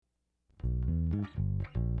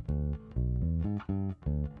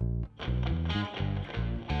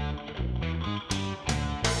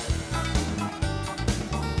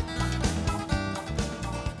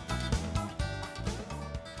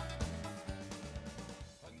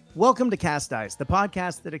Welcome to Cast Dice, the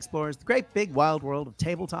podcast that explores the great big wild world of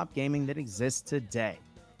tabletop gaming that exists today.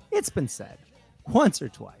 It's been said once or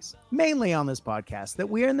twice, mainly on this podcast, that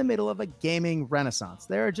we're in the middle of a gaming renaissance.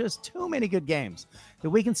 There are just too many good games that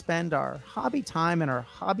we can spend our hobby time and our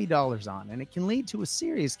hobby dollars on, and it can lead to a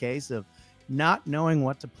serious case of not knowing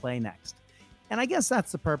what to play next. And I guess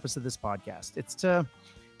that's the purpose of this podcast. It's to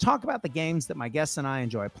talk about the games that my guests and I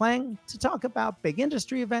enjoy playing, to talk about big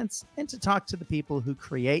industry events, and to talk to the people who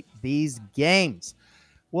create these games.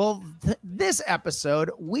 Well, this episode,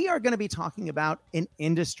 we are going to be talking about an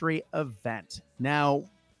industry event. Now,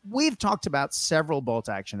 we've talked about several bolt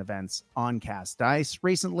action events on Cast Dice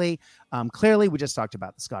recently. Clearly, we just talked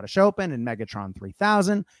about the Scottish Open and Megatron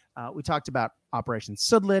 3000. We talked about Operation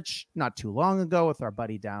Sudlich not too long ago with our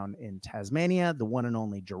buddy down in Tasmania, the one and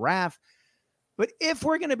only Giraffe. But if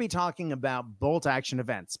we're going to be talking about bolt action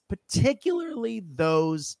events, particularly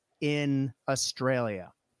those in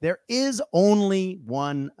Australia, there is only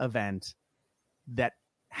one event that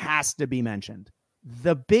has to be mentioned.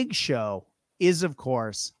 The big show is, of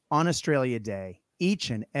course, on Australia Day, each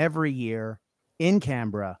and every year in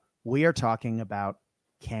Canberra. We are talking about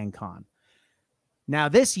CanCon. Now,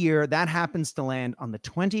 this year, that happens to land on the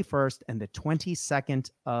 21st and the 22nd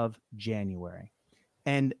of January.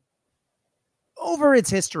 And over its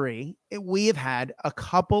history, we have had a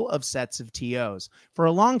couple of sets of TOs. For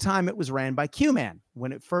a long time, it was ran by Q-Man.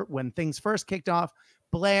 When things first kicked off,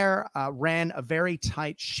 Blair ran a very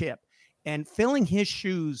tight ship, and filling his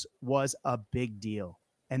shoes was a big deal.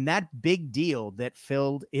 And that big deal that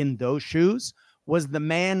filled in those shoes was the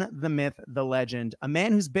man, the myth, the legend, a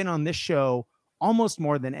man who's been on this show almost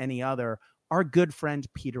more than any other, our good friend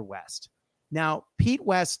Peter West. Now, Pete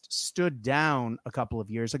West stood down a couple of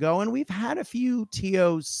years ago, and we've had a few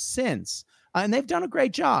TOs since, and they've done a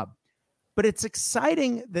great job. But it's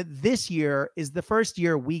exciting that this year is the first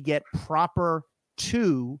year we get proper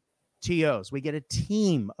two TOs. We get a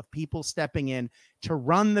team of people stepping in to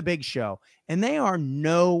run the big show, and they are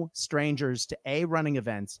no strangers to running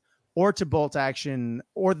events or to bolt action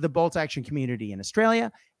or the bolt action community in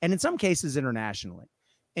Australia, and in some cases internationally.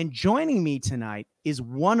 And joining me tonight is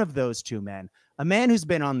one of those two men, a man who's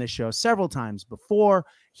been on this show several times before.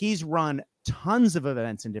 He's run tons of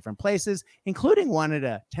events in different places, including one at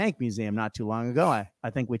a tank museum not too long ago. I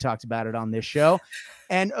think we talked about it on this show.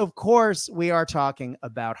 And of course, we are talking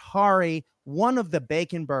about Hari, one of the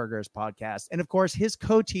Bacon Burgers podcast. And of course, his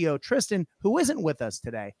co-TO, Tristan, who isn't with us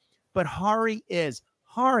today, but Hari is.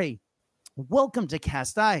 Hari, welcome to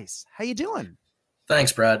Cast Ice. How you doing?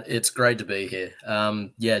 Thanks, Brad. It's great to be here.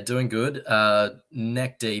 Doing good.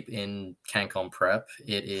 Neck deep in CanCon prep.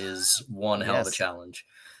 It is one hell of a challenge.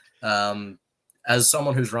 As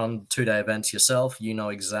someone who's run 2-day events yourself, you know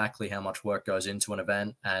exactly how much work goes into an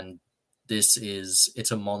event, and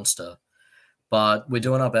it's a monster. But we're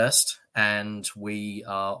doing our best, and we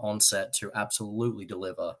are on set to absolutely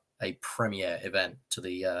deliver a premier event to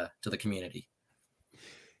the community.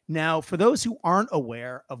 Now, for those who aren't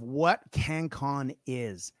aware of what CanCon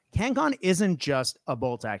isn't just a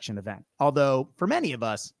bolt action event, although for many of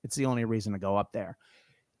us, it's the only reason to go up there.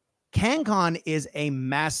 CanCon is a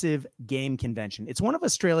massive game convention. It's one of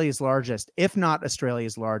Australia's largest, if not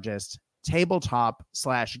Australia's largest, tabletop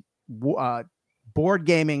 / board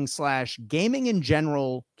gaming / gaming in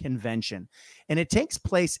general convention. And it takes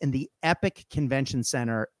place in the Epic Convention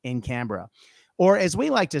Center in Canberra. Or as we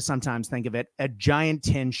like to sometimes think of it, a giant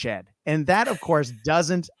tin shed. And that, of course,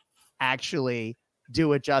 doesn't actually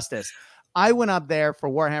do it justice. I went up there for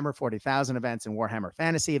Warhammer 40,000 events and Warhammer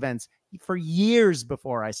Fantasy events for years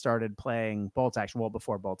before I started playing Bolt Action. Well,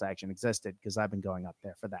 before Bolt Action existed, because I've been going up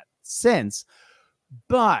there for that since.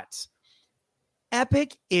 But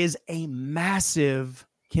Epic is a massive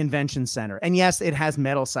convention center. And yes, it has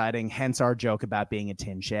metal siding, hence our joke about being a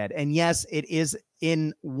tin shed. And yes, it is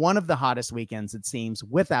in one of the hottest weekends, it seems,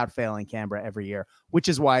 without failing, Canberra every year, which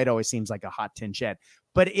is why it always seems like a hot tin shed.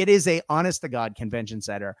 But it is a honest to God convention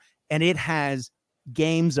center, and it has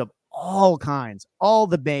games of all kinds. All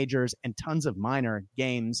the majors and tons of minor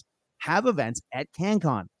games have events at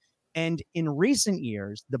CanCon. And in recent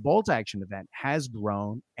years, the Bolt Action event has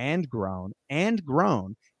grown and grown and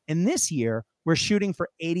grown. And this year, we're shooting for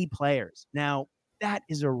 80 players. Now, that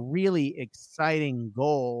is a really exciting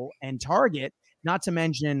goal and target, not to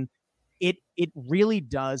mention it really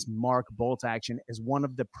does mark Bolt Action as one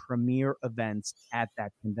of the premier events at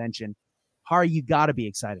that convention. Hari, you got to be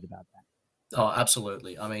excited about that. Oh,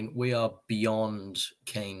 absolutely. I mean, we are beyond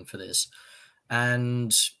keen for this.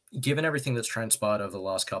 And given everything that's transpired over the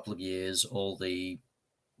last couple of years, all the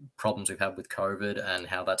problems we've had with COVID and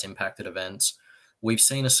how that's impacted events, we've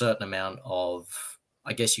seen a certain amount of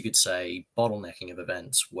I guess you could say, bottlenecking of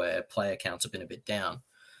events where player counts have been a bit down.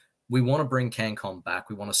 We want to bring CanCon back.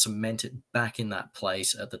 We want to cement it back in that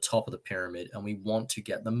place at the top of the pyramid, and we want to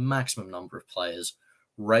get the maximum number of players,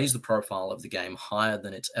 raise the profile of the game higher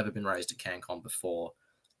than it's ever been raised at CanCon before,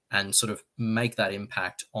 and sort of make that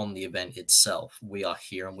impact on the event itself. We are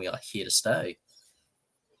here and we are here to stay.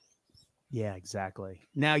 Yeah, exactly.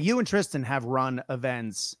 Now, you and Tristan have run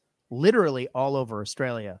events literally all over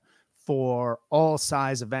Australia for all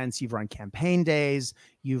size events. You've run campaign days,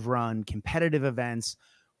 you've run competitive events.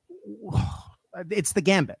 It's the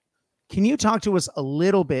gambit. Can you talk to us a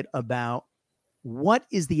little bit about what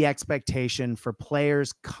is the expectation for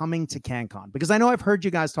players coming to CanCon? Because I know I've heard you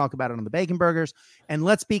guys talk about it on the Bacon Burgers, and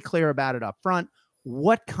let's be clear about it up front.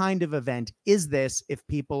 What kind of event is this if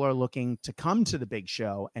people are looking to come to the big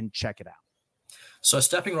show and check it out? So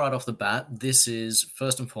stepping right off the bat, this is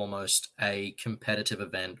first and foremost a competitive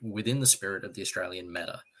event within the spirit of the Australian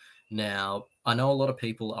meta. Now, I know a lot of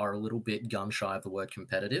people are a little bit gun shy of the word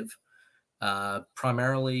competitive.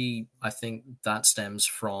 Primarily, I think that stems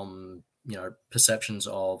from, perceptions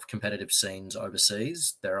of competitive scenes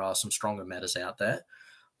overseas. There are some stronger metas out there.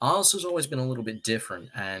 Ours has always been a little bit different,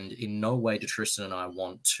 and in no way do Tristan and I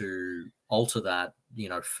want to alter that,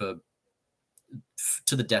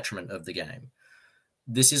 to the detriment of the game.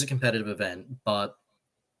 This is a competitive event, but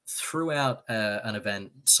throughout an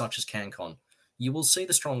event such as CanCon, you will see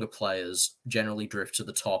the stronger players generally drift to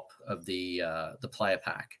the top of the player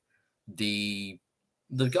pack. The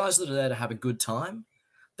guys that are there to have a good time,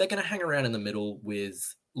 they're going to hang around in the middle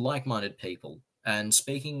with like-minded people. And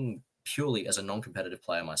speaking purely as a non-competitive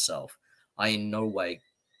player myself, I in no way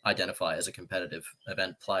identify as a competitive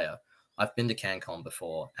event player. I've been to CanCon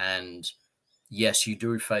before, and yes, you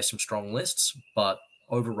do face some strong lists, but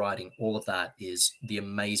overriding all of that is the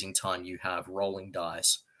amazing time you have rolling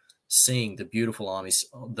dice, seeing the beautiful armies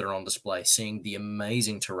that are on display, seeing the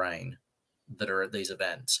amazing terrain that are at these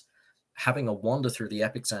events, having a wander through the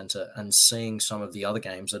Epicenter and seeing some of the other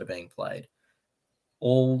games that are being played.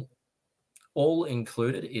 All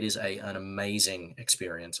included, it is an amazing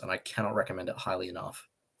experience, and I cannot recommend it highly enough.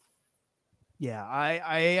 Yeah,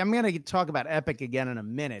 I am going to talk about Epic again in a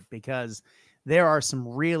minute, because there are some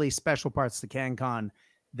really special parts to CanCon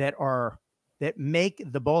that make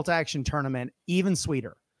the Bolt Action tournament even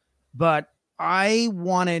sweeter. But I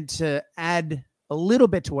wanted to add a little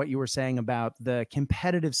bit to what you were saying about the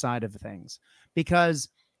competitive side of things, because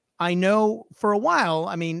I know for a while,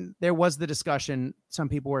 I mean, there was the discussion. Some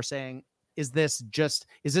people were saying, is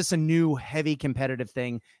this a new heavy competitive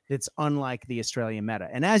thing that's unlike the Australian meta?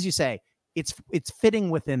 And as you say, it's fitting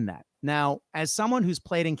within that. Now, as someone who's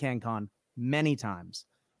played in CanCon many times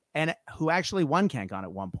and who actually won CanCon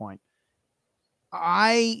at one point,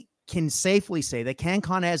 I can safely say that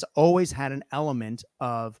CanCon has always had an element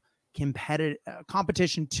of competitive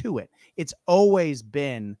competition to it. It's always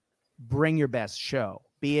been bring your best show,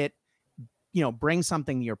 be it, bring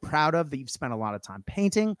something you're proud of that you've spent a lot of time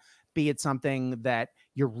painting, be it something that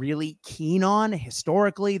you're really keen on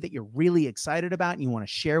historically, that you're really excited about and you want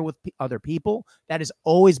to share with other people. That has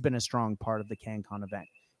always been a strong part of the CanCon event.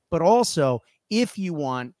 But also, if you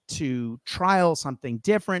want to trial something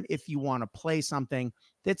different, if you want to play something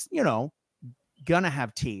that's, going to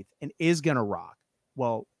have teeth and is going to rock,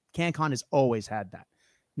 well, CanCon has always had that.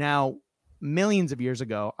 Now, millions of years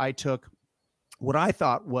ago, I took what I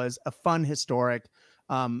thought was a fun, historic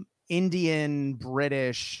Indian,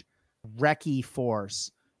 British recce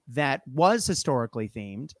force that was historically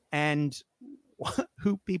themed, and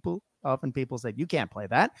who people said, you can't play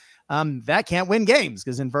that. That can't win games,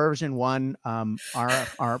 because in version 1,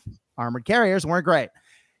 our armored carriers weren't great.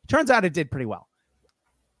 Turns out it did pretty well.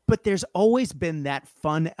 But there's always been that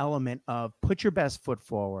fun element of put your best foot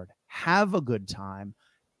forward, have a good time,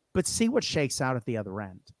 but see what shakes out at the other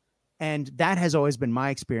end. And that has always been my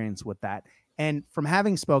experience with that. And from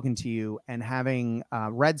having spoken to you and having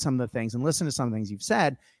read some of the things and listened to some of the things you've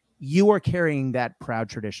said, you are carrying that proud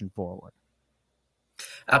tradition forward.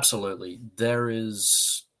 Absolutely. There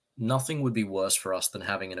is nothing would be worse for us than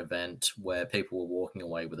having an event where people were walking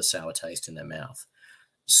away with a sour taste in their mouth.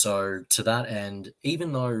 So to that end,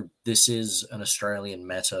 even though this is an Australian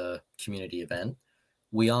meta community event,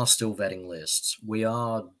 we are still vetting lists. We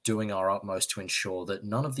are doing our utmost to ensure that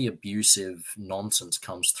none of the abusive nonsense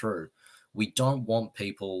comes through. We don't want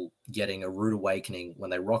people getting a rude awakening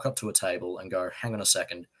when they rock up to a table and go, hang on a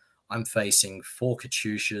second, I'm facing 4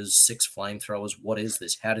 Katyushas, 6 flamethrowers. What is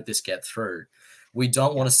this? How did this get through? We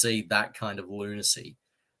don't want to see that kind of lunacy,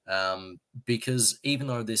 because even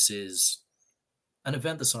though this is an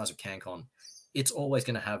event the size of CanCon, it's always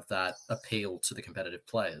going to have that appeal to the competitive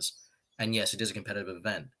players. And yes, it is a competitive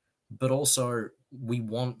event, but also we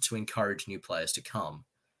want to encourage new players to come.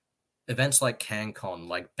 Events like CanCon,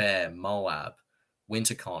 like Bear, Moab,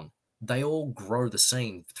 WinterCon, they all grow the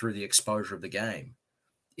scene through the exposure of the game.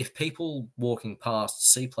 If people walking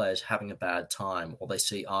past see players having a bad time or they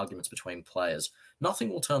see arguments between players, nothing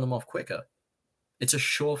will turn them off quicker. It's a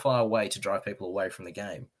surefire way to drive people away from the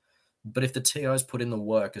game. But if the TOs put in the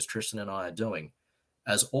work, as Tristan and I are doing,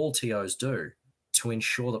 as all TOs do, to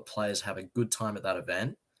ensure that players have a good time at that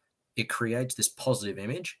event, it creates this positive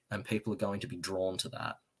image and people are going to be drawn to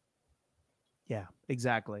that. Yeah,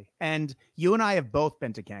 exactly. And you and I have both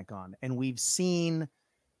been to CanCon, and we've seen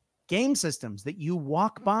game systems that you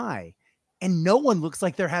walk by and no one looks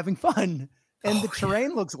like they're having fun. And the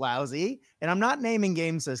terrain looks lousy. And I'm not naming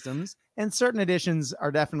game systems, and certain editions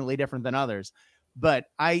are definitely different than others. But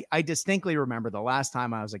I distinctly remember the last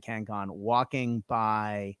time I was at CanCon walking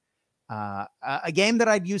by a game that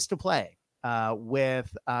I'd used to play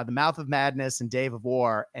with the Mouth of Madness and Dave of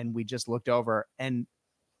War. And we just looked over, and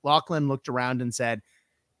Lachlan looked around and said,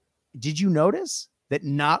 "Did you notice that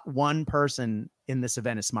not one person in this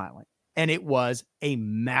event is smiling?" And it was a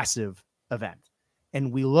massive event.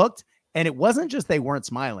 And we looked, and it wasn't just they weren't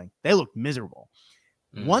smiling, they looked miserable.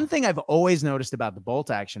 One thing I've always noticed about the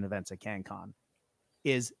bolt action events at CanCon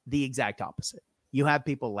is the exact opposite. You have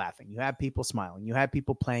people laughing, you have people smiling, you have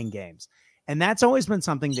people playing games. And that's always been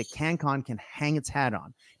something that CanCon can hang its hat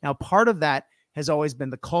on. Now, part of that has always been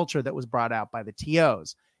the culture that was brought out by the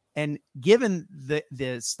TOs. And given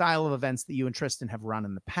the style of events that you and Tristan have run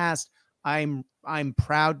in the past, I'm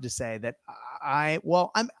proud to say that I'm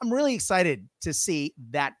really excited to see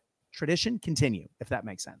that tradition continue, if that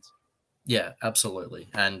makes sense. Yeah, absolutely.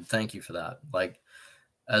 And thank you for that. Like,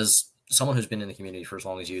 as someone who's been in the community for as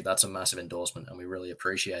long as you, that's a massive endorsement and we really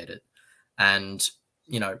appreciate it. And,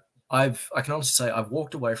 you know, I can honestly say I've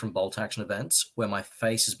walked away from bolt action events where my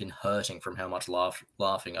face has been hurting from how much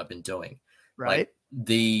laughing I've been doing. Right.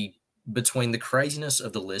 Like between the craziness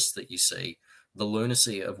of the list that you see, the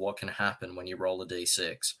lunacy of what can happen when you roll a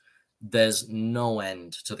D6, there's no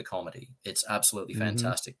end to the comedy. It's absolutely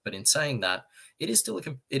fantastic. But in saying that, it is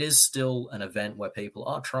still an event where people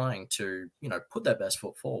are trying to, put their best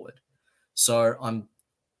foot forward. So I'm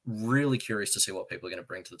really curious to see what people are going to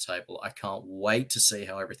bring to the table. I can't wait to see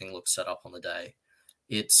how everything looks set up on the day.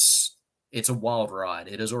 It's a wild ride.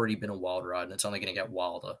 It has already been a wild ride, and it's only going to get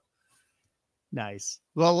wilder. Nice.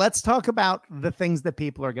 Well, let's talk about the things that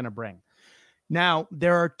people are going to bring. Now,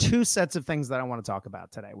 there are two sets of things that I want to talk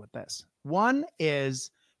about today with this. One is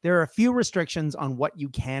there are a few restrictions on what you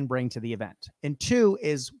can bring to the event. And two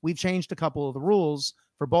is we've changed a couple of the rules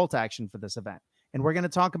for bolt action for this event. And we're going to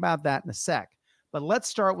talk about that in a sec. But let's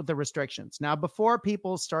start with the restrictions. Now, before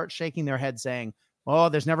people start shaking their head saying, "Oh,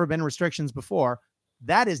 there's never been restrictions before,"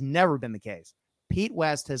 that has never been the case. Pete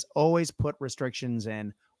West has always put restrictions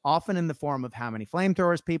in, often in the form of how many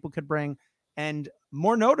flamethrowers people could bring. And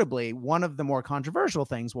more notably, one of the more controversial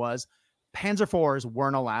things was Panzer IVs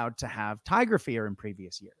weren't allowed to have Tiger Fear in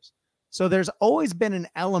previous years. So there's always been an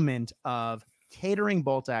element of catering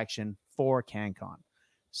bolt action for CanCon.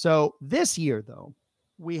 So this year, though,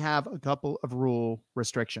 we have a couple of rule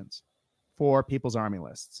restrictions for People's Army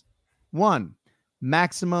lists. One,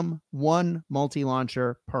 maximum one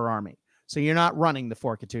multi-launcher per army. So you're not running the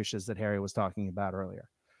 4 Katyushas that Harry was talking about earlier.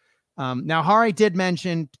 Now, Hari did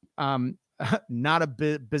mention not a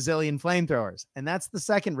bazillion flamethrowers, and that's the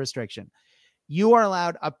second restriction. You are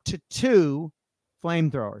allowed up to 2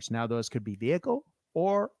 flamethrowers. Now, those could be vehicle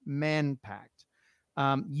or man-packed.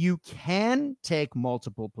 You can take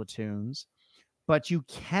multiple platoons, but you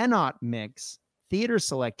cannot mix theater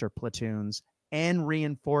selector platoons and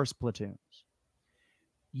reinforced platoons.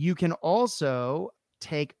 You can also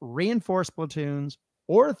take reinforced platoons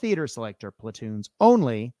or theater selector platoons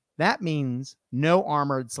only. That means no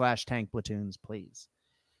armored / tank platoons, please.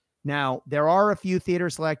 Now, there are a few theater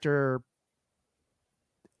selector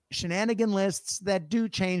shenanigan lists that do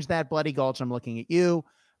change that. Bloody Gulch, I'm looking at you,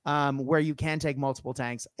 where you can take multiple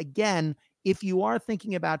tanks. Again, if you are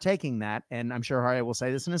thinking about taking that, and I'm sure Hari will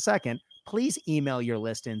say this in a second, please email your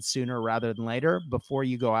list in sooner rather than later before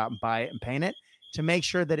you go out and buy it and paint it to make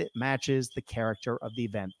sure that it matches the character of the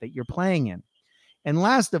event that you're playing in. And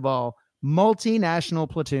last of all, multinational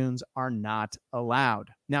platoons are not allowed.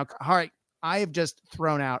 Now, Hari, I have just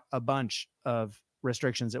thrown out a bunch of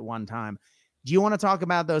restrictions at one time. Do you want to talk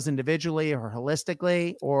about those individually or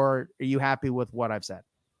holistically, or are you happy with what I've said?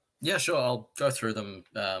 Yeah, sure. I'll go through them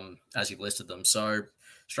as you've listed them. So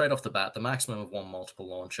straight off the bat, the maximum of 1 multiple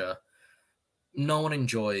launcher. No one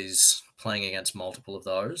enjoys playing against multiple of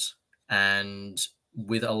those. And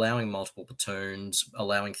with allowing multiple platoons,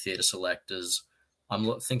 allowing theater selectors,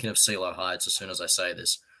 I'm thinking of CeeLo Heights as soon as I say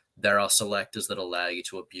this. There are selectors that allow you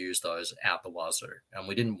to abuse those out the wazoo, and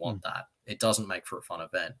we didn't want that. It doesn't make for a fun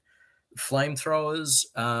event. Flamethrowers,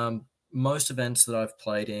 most events that I've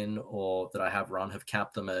played in or that I have run have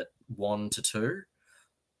capped them at 1 to 2.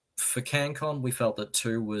 For CanCon, we felt that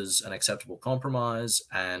 2 was an acceptable compromise,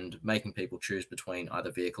 and making people choose between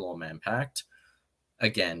either vehicle or man-packed.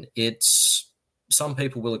 Again, it's some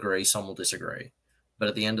people will agree, some will disagree. But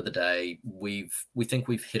at the end of the day, we think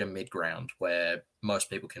we've hit a mid-ground where most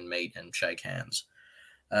people can meet and shake hands.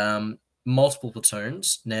 Multiple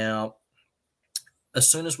platoons. Now, as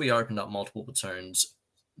soon as we opened up multiple platoons,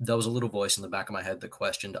 there was a little voice in the back of my head that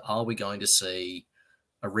questioned, are we going to see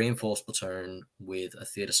a reinforced platoon with a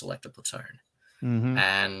theater selector platoon? Mm-hmm.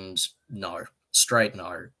 And no, straight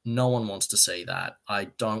no. No one wants to see that. I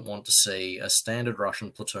don't want to see a standard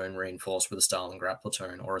Russian platoon reinforced with a Stalingrad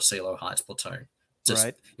platoon or a CeeLo Heights platoon. Just,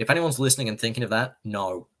 right. If anyone's listening and thinking of that,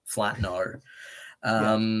 no, flat no.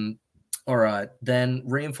 All right, then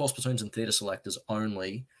reinforced platoons and theater selectors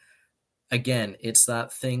only. Again, it's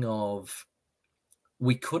that thing of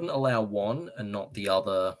we couldn't allow one and not the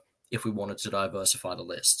other if we wanted to diversify the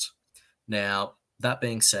lists. Now, that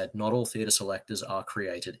being said, not all theater selectors are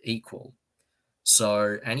created equal.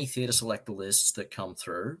 So any theater selector lists that come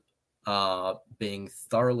through are being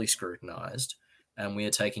thoroughly scrutinized, and we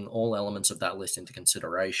are taking all elements of that list into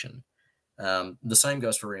consideration. The same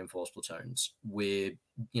goes for reinforced platoons. We're,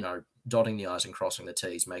 dotting the I's and crossing the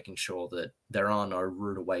T's, making sure that there are no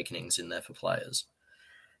rude awakenings in there for players.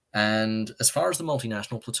 And as far as the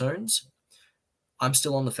multinational platoons, I'm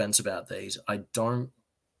still on the fence about these. I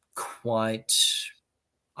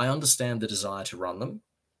understand the desire to run them,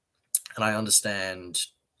 and I understand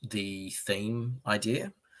the theme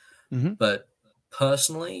idea. Mm-hmm. But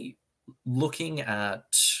personally, looking at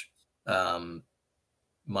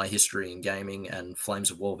my history in gaming and Flames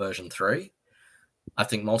of War version 3, I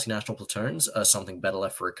think multinational platoons are something better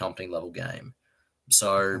left for a company level game.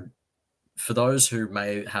 So for those who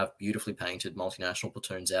may have beautifully painted multinational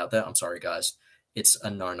platoons out there, I'm sorry guys, it's a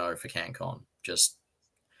no-no for CanCon. Just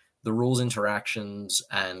the rules interactions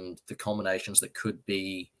and the combinations that could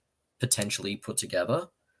be potentially put together,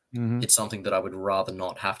 it's something that I would rather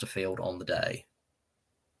not have to field on the day.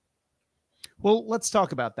 Well, let's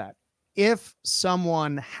talk about that. If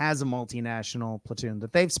someone has a multinational platoon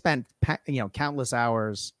that they've spent, countless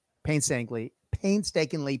hours painstakingly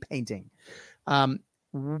painting,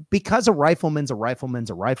 because a rifleman's a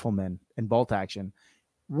rifleman in bolt action,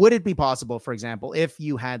 would it be possible, for example, if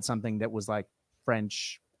you had something that was like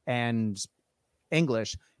French and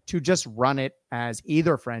English, to just run it as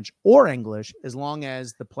either French or English, as long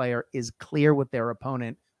as the player is clear with their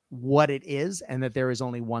opponent what it is and that there is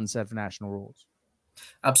only one set of national rules?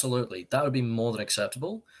 Absolutely. That would be more than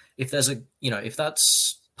acceptable. If there's if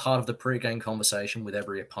that's part of the pre-game conversation with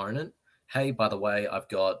every opponent, hey, by the way, I've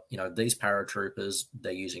got, these paratroopers,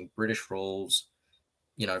 they're using British rules.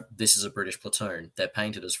 This is a British platoon. They're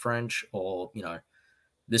painted as French, or,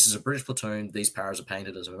 this is a British platoon. These paras are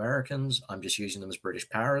painted as Americans. I'm just using them as British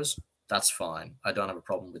paras. That's fine. I don't have a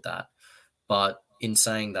problem with that. But in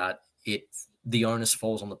saying that, the onus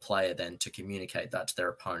falls on the player then to communicate that to their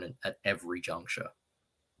opponent at every juncture.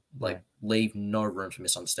 Leave no room for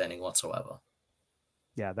misunderstanding whatsoever.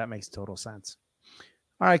 Yeah, that makes total sense.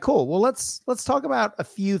 All right, cool. Well, let's talk about a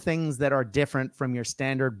few things that are different from your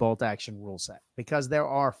standard bolt action rule set, because there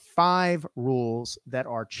are 5 rules that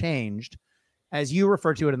are changed. As you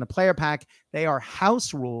refer to it in the player pack, they are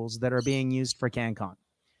house rules that are being used for CanCon.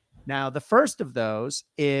 Now, the first of those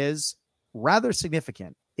is rather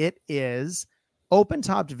significant. It is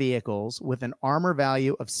open-topped vehicles with an armor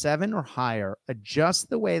value of 7 or higher adjust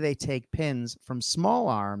the way they take pins from small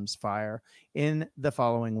arms fire in the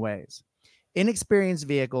following ways. Inexperienced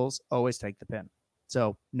vehicles always take the pin,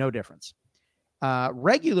 so no difference.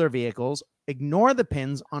 Regular vehicles ignore the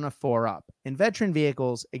pins on a 4-up, and veteran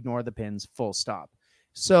vehicles ignore the pins full stop.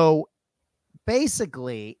 So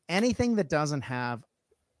basically, anything that doesn't have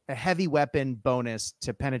a heavy weapon bonus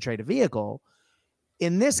to penetrate a vehicle,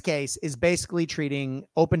 in this case, is basically treating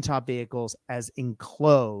open-top vehicles as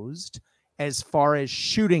enclosed as far as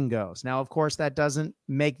shooting goes. Now, of course, that doesn't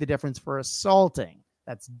make the difference for assaulting.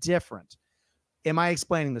 That's different. Am I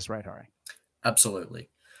explaining this right, Hari? Absolutely.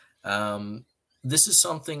 This is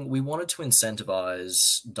something we wanted to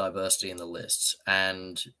incentivize diversity in the lists.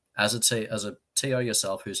 And as a TO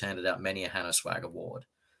yourself who's handed out many a Hano Swag Award,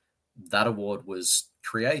 that award was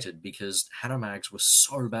created because Hanomags was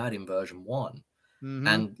so bad in version 1.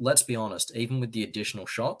 And let's be honest, even with the additional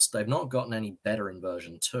shots, they've not gotten any better in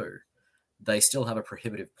version 2. they still have a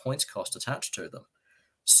prohibitive points cost attached to them.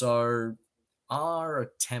 So our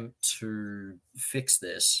attempt to fix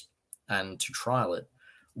this and to trial it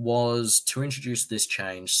was to introduce this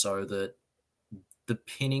change so that the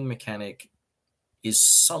pinning mechanic is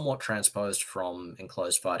somewhat transposed from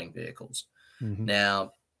enclosed fighting vehicles. Mm-hmm.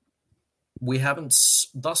 Now, we have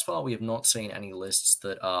not seen any lists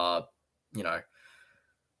that are,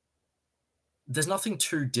 there's nothing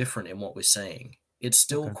too different in what we're seeing. It's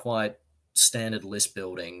still quite standard list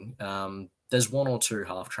building. There's one or two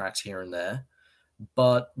half tracks here and there,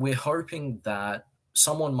 but we're hoping that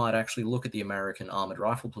someone might actually look at the American Armored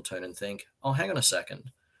Rifle Platoon and think, oh, hang on a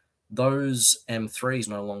second. Those M3s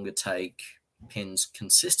no longer take pins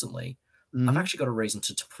consistently. Mm-hmm. I've actually got a reason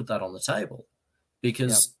to put that on the table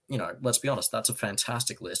because, let's be honest, that's a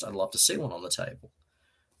fantastic list. I'd love to see one on the table.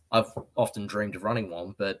 I've often dreamed of running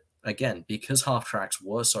one, but again, because half tracks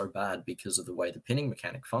were so bad because of the way the pinning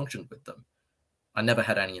mechanic functioned with them, I never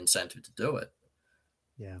had any incentive to do it.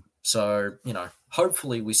 Yeah. So,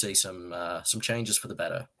 hopefully we see some changes for the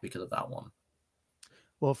better because of that one.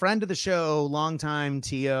 Well, friend of the show, longtime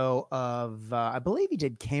TO of, I believe he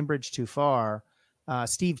did Cambridge Too Far,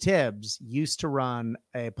 Steve Tibbs used to run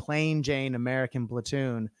a plain Jane American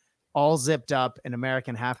platoon, all zipped up in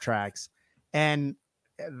American half tracks. And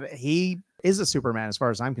he is a Superman as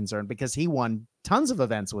far as I'm concerned, because he won tons of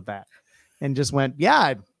events with that and just went,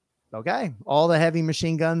 yeah, okay, all the heavy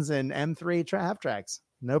machine guns and M3 half tracks.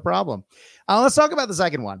 No problem. Let's talk about the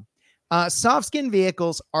second one. Soft skin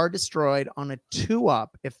vehicles are destroyed on a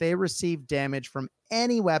 2-up if they receive damage from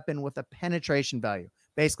any weapon with a penetration value,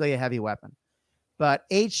 basically a heavy weapon. But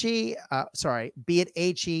be it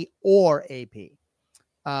HE or AP.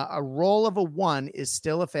 A roll of a 1 is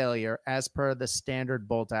still a failure as per the standard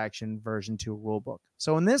bolt action version 2 rulebook.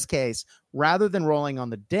 So in this case, rather than rolling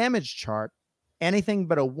on the damage chart, anything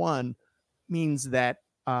but a 1 means that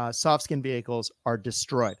soft skin vehicles are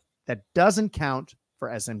destroyed. That doesn't count for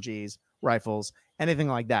SMGs, rifles, anything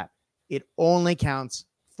like that. It only counts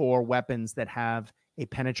for weapons that have a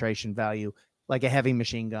penetration value, like a heavy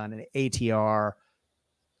machine gun, an ATR,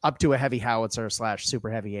 up to a heavy howitzer / super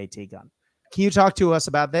heavy AT gun. Can you talk to us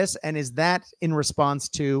about this? And is that in response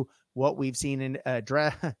to what we've seen in a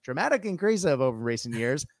dramatic increase of over recent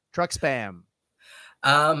years, truck spam?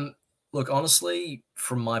 Look, honestly,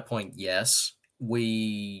 from my point, yes.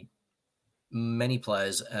 Many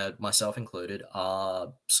players, myself included,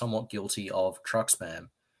 are somewhat guilty of truck spam.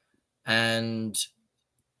 And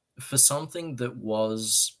for something that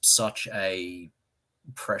was such a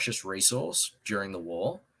precious resource during the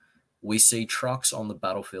war, we see trucks on the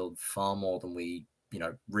battlefield far more than we,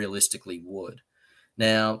 realistically would.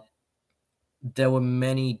 Now, there were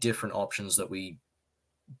many different options that we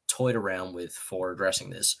toyed around with for addressing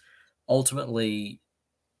this. Ultimately,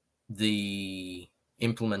 the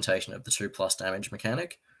implementation of the 2+ damage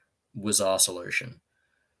mechanic was our solution.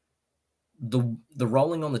 The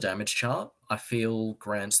rolling on the damage chart, I feel,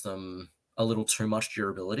 grants them a little too much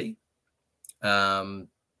durability.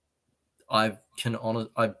 I've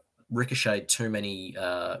ricocheted too many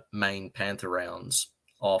main Panther rounds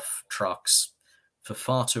off trucks for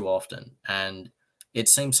far too often, and it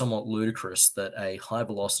seems somewhat ludicrous that a high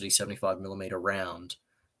velocity 75mm round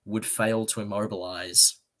would fail to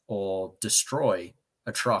immobilize or destroy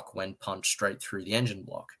a truck when punched straight through the engine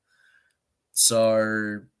block.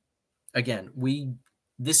 So again,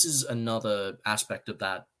 this is another aspect of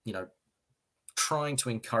that, trying to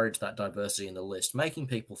encourage that diversity in the list, making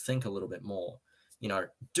people think a little bit more.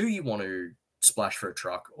 Do you want to splash for a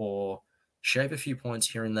truck or shave a few points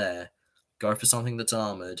here and there, go for something that's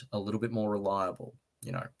armored, a little bit more reliable,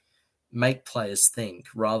 make players think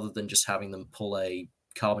rather than just having them pull a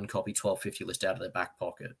carbon copy 1250 list out of their back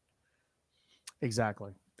pocket.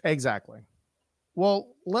 Exactly.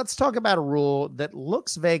 Well, let's talk about a rule that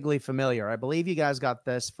looks vaguely familiar. I believe you guys got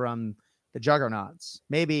this from the Juggernauts.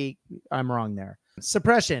 Maybe I'm wrong there.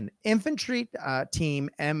 Suppression. Infantry team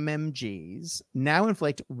MMGs now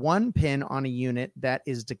inflict 1 pin on a unit that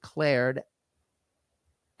is declared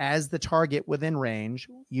as the target within range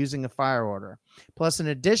using a fire order, plus an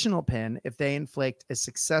additional pin if they inflict a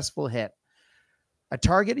successful hit. A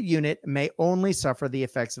targeted unit may only suffer the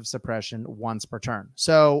effects of suppression once per turn.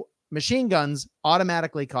 So machine guns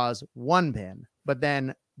automatically cause 1 pin, but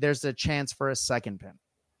then there's a chance for a second pin.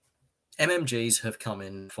 MMGs have come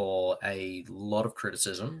in for a lot of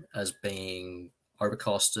criticism as being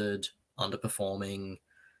overcosted, underperforming,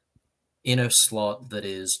 in a slot that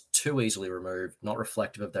is too easily removed, not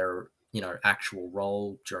reflective of their, actual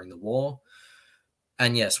role during the war.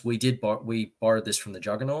 And yes, we borrowed this from the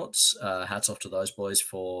Juggernauts. Hats off to those boys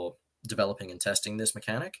for developing and testing this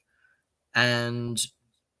mechanic. And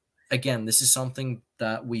again, this is something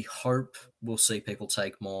that we hope will see people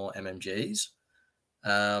take more MMGs.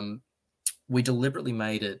 We deliberately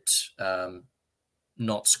made it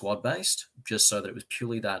not squad based, just so that it was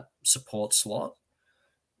purely that support slot.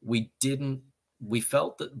 We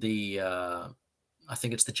felt that I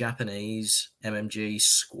think it's the Japanese MMG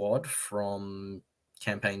squad from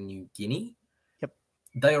Campaign New Guinea. Yep.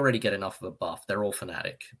 They already get enough of a buff. They're all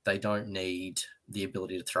fanatic. They don't need the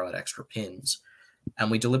ability to throw out extra pins. And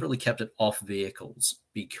we deliberately kept it off vehicles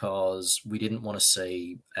because we didn't want to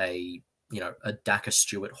see a Daka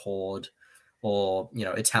Stewart horde or,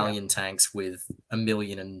 Italian tanks with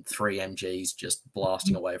 1,000,003 MGs just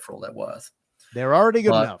blasting away for all they're worth. They're already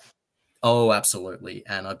good enough. Oh, absolutely.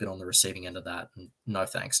 And I've been on the receiving end of that. And no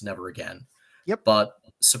thanks, never again. Yep. But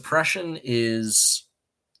suppression is,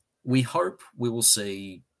 we hope we will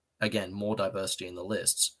see, again, more diversity in the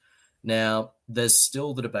lists. Now, there's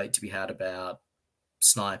still the debate to be had about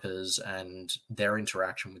snipers and their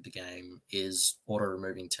interaction with the game. Is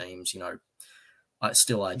auto-removing teams,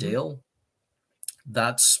 still ideal?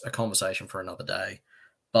 That's a conversation for another day.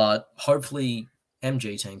 But hopefully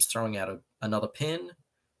MG teams throwing out another pin,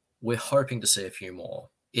 we're hoping to see a few more.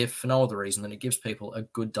 If for no other reason, then it gives people a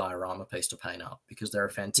good diorama piece to paint up because they're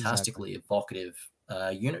a fantastically evocative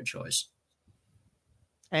unit choice.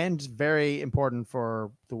 And very important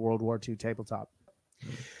for the World War II tabletop.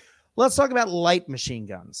 Let's talk about light machine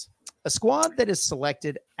guns. A squad that is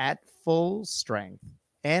selected at full strength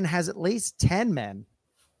and has at least 10 men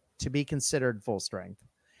to be considered full strength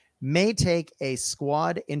may take a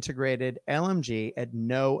squad integrated LMG at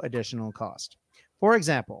no additional cost. For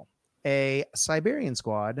example, a Siberian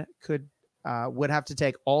squad would have to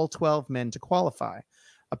take all 12 men to qualify.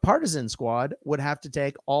 A partisan squad would have to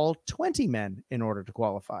take all 20 men in order to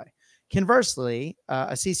qualify. Conversely,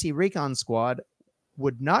 a CC Recon squad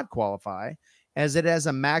would not qualify as it has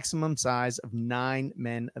a maximum size of 9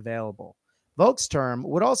 men available. Volkssturm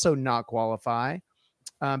would also not qualify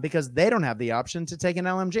because they don't have the option to take an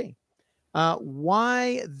LMG.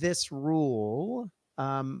 Why this rule?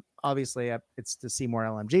 Obviously, it's to see more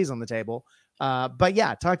LMGs on the table. But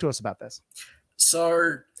yeah, talk to us about this.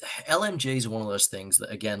 So LMGs are one of those things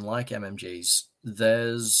that, again, like MMGs,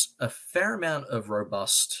 there's a fair amount of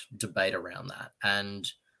robust debate around that.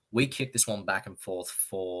 And we kicked this one back and forth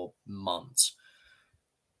for months.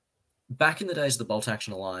 Back in the days of the Bolt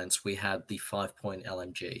Action Alliance, we had the 5-point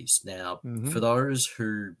LMGs. Now, for those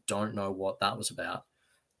who don't know what that was about,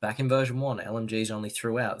 back in version 1, LMGs only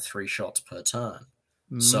threw out 3 shots per turn.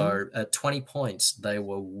 So at 20 points, they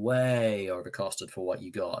were way overcosted for what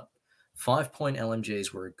you got. 5-point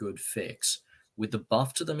LMGs were a good fix. With the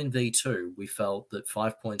buff to them in V2, we felt that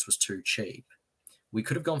 5 points was too cheap. We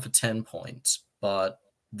could have gone for 10 points, but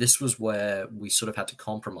this was where we sort of had to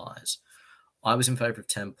compromise. I was in favor of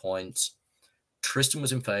 10 points. Tristan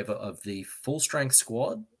was in favor of the full strength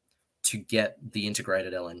squad to get the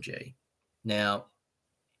integrated LMG. Now,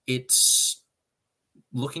 it's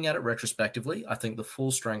looking at it retrospectively, I think the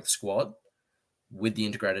full strength squad with the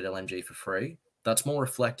integrated LMG for free, that's more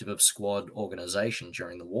reflective of squad organization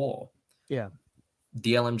during the war. Yeah.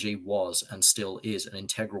 The LMG was and still is an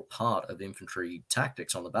integral part of infantry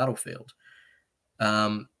tactics on the battlefield.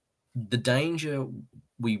 The danger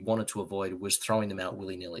we wanted to avoid was throwing them out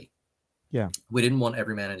willy-nilly. Yeah. We didn't want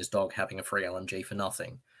every man and his dog having a free LMG for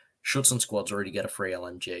nothing. Schutzen squads already get a free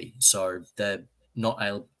LMG, so they're not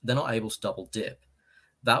able to double dip.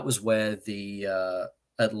 That was where the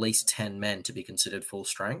at least 10 men to be considered full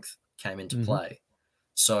strength came into play.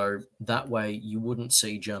 So that way you wouldn't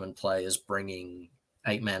see German players bringing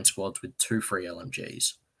 8-man squads with 2 free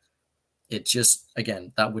LMGs. It just,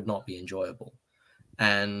 again, that would not be enjoyable.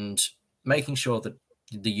 And making sure that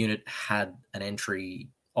the unit had an entry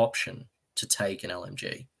option to take an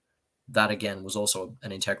LMG, that again was also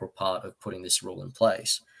an integral part of putting this rule in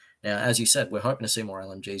place. Now, as you said, we're hoping to see more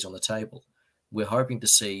LMGs on the table. We're hoping to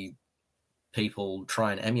see people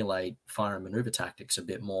try and emulate fire and maneuver tactics a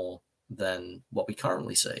bit more than what we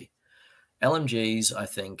currently see. LMGs, I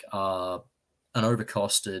think, are an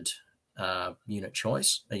overcosted unit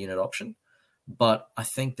choice, a unit option, but I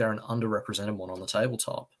think they're an underrepresented one on the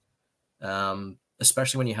tabletop,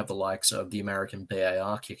 especially when you have the likes of the American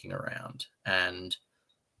BAR kicking around. And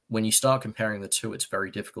when you start comparing the two, it's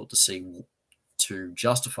very difficult to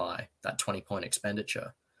justify that 20-point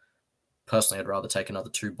expenditure. Personally, I'd rather take another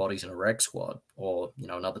 2 bodies in a reg squad, or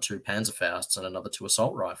another 2 Panzerfausts and another 2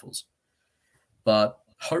 assault rifles. But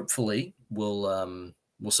hopefully, we'll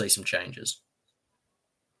see some changes.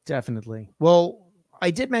 Definitely. Well, I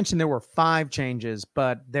did mention there were 5 changes,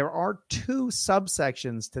 but there are 2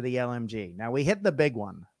 subsections to the LMG. Now, we hit the big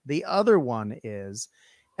one, The other one is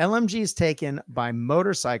LMGs taken by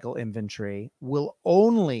motorcycle infantry will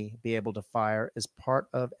only be able to fire as part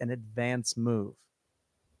of an advance move.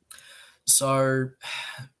 So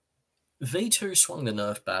V2 swung the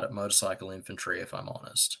nerf bat at motorcycle infantry, if I'm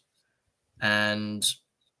honest. And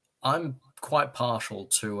I'm quite partial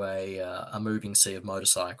to a moving sea of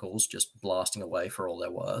motorcycles just blasting away for all they're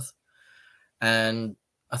worth. And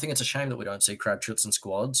I think it's a shame that we don't see Kravchuksin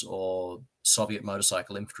squads or Soviet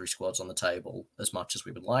motorcycle infantry squads on the table as much as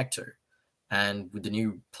we would like to. And with the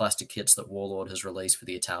new plastic kits that Warlord has released for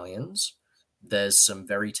the Italians, there's some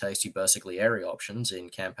very tasty Bersaglieri options in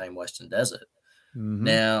Campaign Western Desert. Mm-hmm.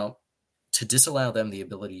 Now, to disallow them the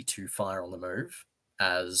ability to fire on the move,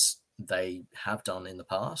 as they have done in the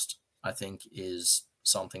past, I think is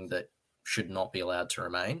something that should not be allowed to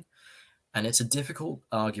remain. And it's a difficult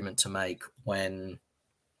argument to make when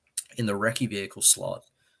in the recce vehicle slot,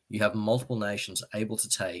 you have multiple nations able to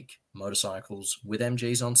take motorcycles with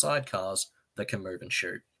MGs on sidecars that can move and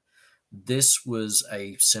shoot. This was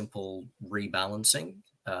a simple rebalancing,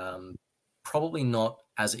 probably not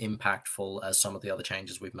as impactful as some of the other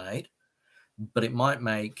changes we've made, but it might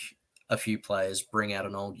make a few players bring out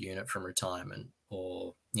an old unit from retirement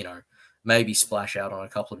or, maybe splash out on a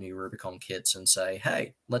couple of new Rubicon kits and say,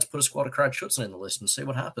 hey, let's put a squad of Kravchuksin in the list and see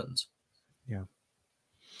what happens. Yeah.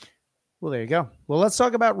 Well, there you go. Well, let's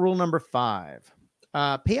talk about rule number 5.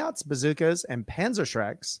 Piats, bazookas, and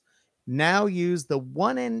Panzerschrecks now use the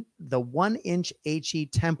 1-inch HE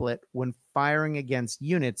template when firing against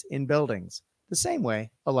units in buildings, the same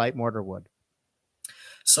way a light mortar would.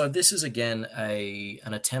 So this is, again,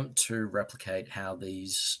 an attempt to replicate how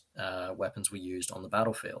these weapons were used on the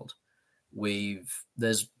battlefield.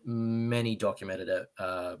 There's many documented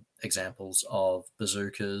examples of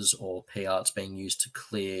bazookas or Piats being used to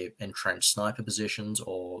clear entrenched sniper positions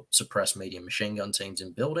or suppress medium machine gun teams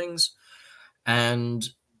in buildings. And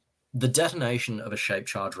the detonation of a shape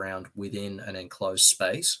charge round within an enclosed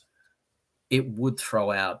space, it would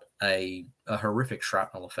throw out a horrific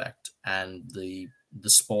shrapnel effect. And the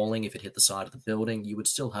spalling, if it hit the side of the building, you would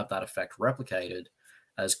still have that effect replicated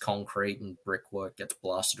as concrete and brickwork gets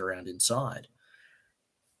blasted around inside.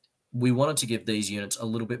 We wanted to give these units a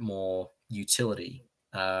little bit more utility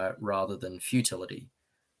rather than futility,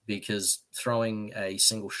 because throwing a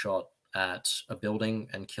single shot at a building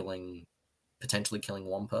and potentially killing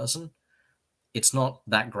one person, it's not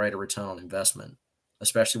that great a return on investment,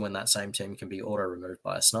 especially when that same team can be auto-removed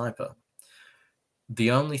by a sniper.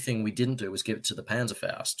 The only thing we didn't do was give it to the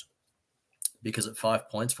Panzerfaust, because at 5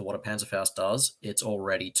 points for what a Panzerfaust does, it's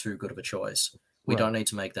already too good of a choice. We don't need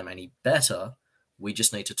to make them any better. We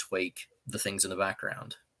just need to tweak the things in the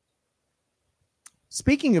background.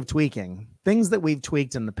 Speaking of tweaking, things that we've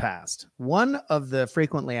tweaked in the past, one of the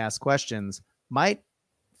frequently asked questions might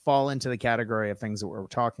fall into the category of things that we're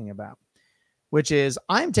talking about, which is,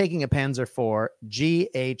 I'm taking a Panzer IV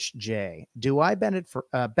GHJ. Do I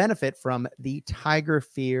benefit from the Tiger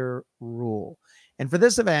Fear rule? And for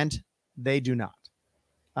this event, they do not.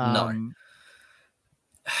 No.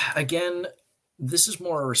 Again, this is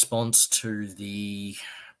more a response to the,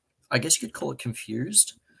 I guess you could call it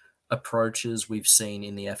confused approaches we've seen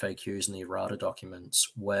in the FAQs and the errata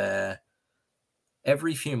documents, where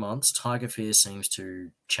every few months, Tiger Fear seems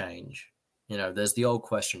to change. There's the old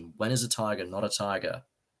question, when is a tiger not a tiger?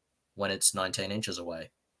 When it's 19 inches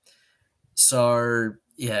away. So,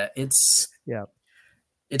 it's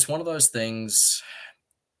one of those things.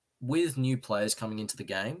 With new players coming into the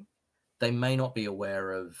game, they may not be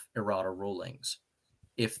aware of errata rulings.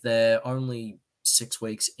 If they're only 6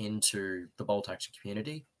 weeks into the Bolt Action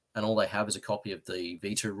community and all they have is a copy of the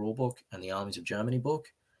V2 rulebook and the Armies of Germany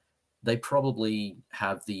book, they probably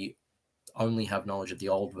only have knowledge of the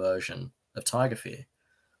old version of Tiger Fear.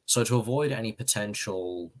 So to avoid any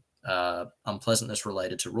potential unpleasantness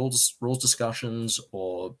related to rules discussions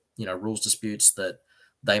or rules disputes that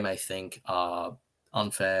they may think are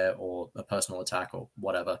unfair or a personal attack or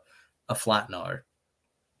whatever, a flat no.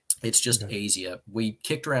 It's just easier. We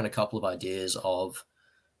kicked around a couple of ideas of,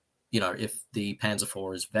 if the Panzer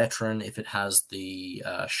IV is veteran, if it has the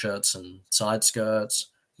shirts and side skirts,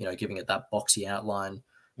 giving it that boxy outline.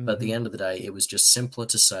 Mm-hmm. But at the end of the day, it was just simpler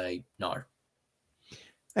to say no.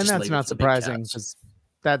 And that's not surprising, because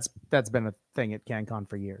that's been a thing at CanCon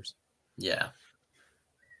for years. Yeah.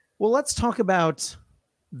 Well, let's talk about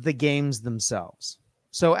the games themselves.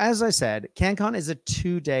 So as I said, CanCon is a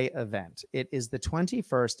 2-day event. It is the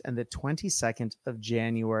 21st and the 22nd of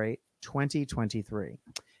January, 2023.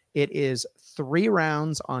 It is 3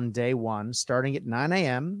 rounds on day 1, starting at 9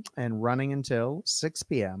 a.m. and running until 6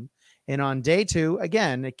 p.m. And on day 2,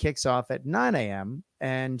 again, it kicks off at 9 a.m.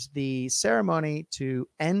 And the ceremony to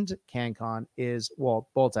end CanCon is, well,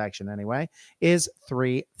 Bolt Action anyway, is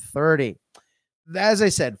 3:30. As I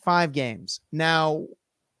said, 5 games. Now,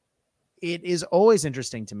 it is always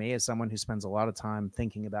interesting to me, as someone who spends a lot of time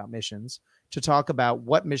thinking about missions, to talk about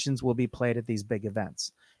what missions will be played at these big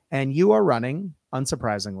events. And you are running,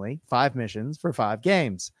 unsurprisingly, 5 missions for 5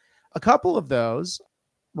 games. A couple of those,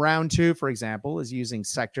 round 2, for example, is using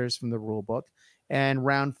sectors from the rulebook, and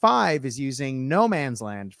round 5 is using No Man's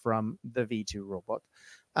Land from the V2 rulebook.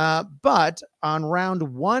 But on round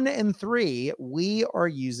 1 and 3, we are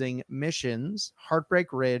using missions,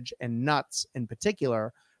 Heartbreak Ridge and Nuts in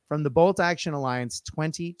particular, from the Bolt Action Alliance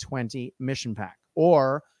 2020 mission pack.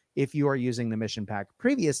 Or if you are using the mission pack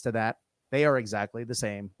previous to that, they are exactly the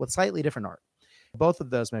same with slightly different art. Both of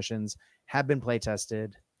those missions have been play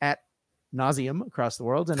tested at nauseum across the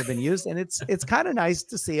world and have been used. And it's kind of nice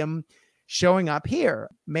to see them showing up here,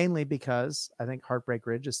 mainly because I think Heartbreak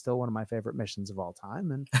Ridge is still one of my favorite missions of all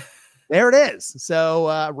time. And there it is.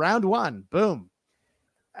 So round 1, boom.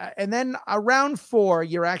 And then round 4,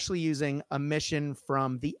 you're actually using a mission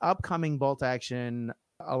from the upcoming Bolt Action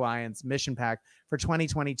Alliance mission pack for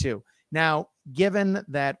 2022. Now, given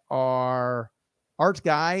that our art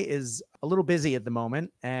guy is a little busy at the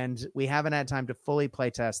moment and we haven't had time to fully play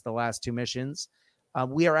test the last 2 missions,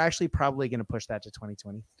 we are actually probably going to push that to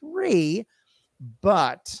 2023.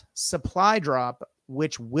 But Supply Drop,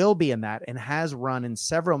 which will be in that and has run in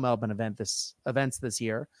several Melbourne events this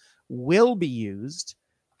year, will be used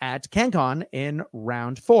at CanCon in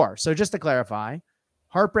round 4. So just to clarify,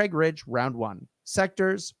 Heartbreak Ridge, round 1.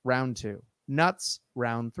 Sectors, round 2. Nuts,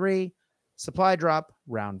 round 3. Supply Drop,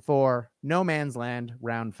 round 4. No Man's Land,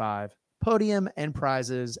 round 5. Podium and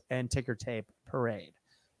prizes and ticker tape parade.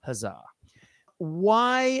 Huzzah.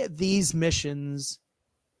 Why these missions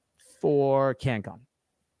for CanCon?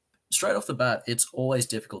 Straight off the bat, it's always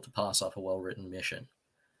difficult to pass up a well-written mission.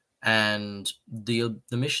 And the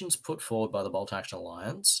missions put forward by the Bolt Action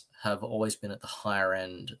Alliance have always been at the higher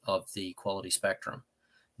end of the quality spectrum.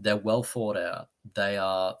 They're well thought out. They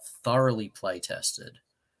are thoroughly play tested.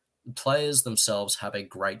 Players themselves have a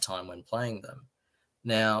great time when playing them.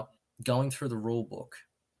 Now, going through the rulebook,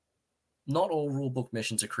 not all rulebook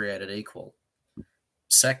missions are created equal.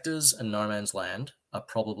 Sectors and No Man's Land are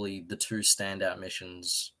probably the 2 standout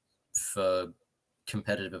missions for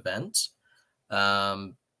competitive events.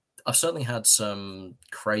 I've certainly had some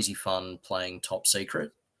crazy fun playing Top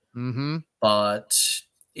Secret, but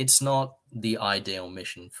it's not the ideal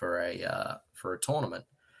mission for a tournament.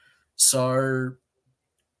 So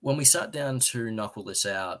when we sat down to knuckle this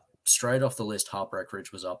out, straight off the list, Heartbreak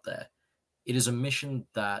Ridge was up there. It is a mission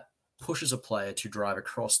that pushes a player to drive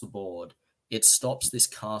across the board. It stops this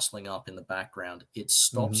castling up in the background. It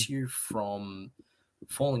stops you from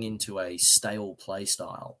falling into a stale play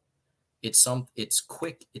style. It's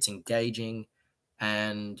quick, it's engaging,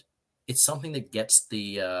 and it's something that gets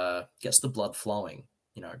the blood flowing,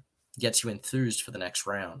 gets you enthused for the next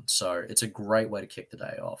round. So it's a great way to kick the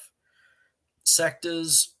day off.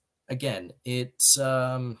 Sectors, again, it's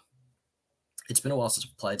been a while since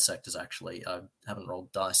I've played Sectors, actually. I haven't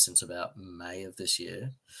rolled dice since about May of this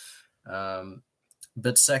year.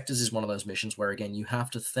 But Sectors is one of those missions where, again, you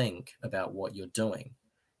have to think about what you're doing.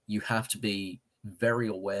 You have to be very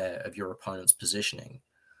aware of your opponent's positioning.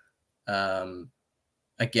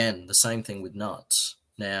 Again, the same thing with Nuts.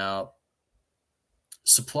 Now,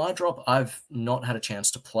 Supply Drop, I've not had a chance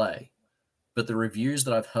to play, but the reviews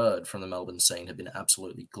that I've heard from the Melbourne scene have been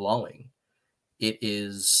absolutely glowing.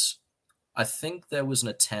 I think there was an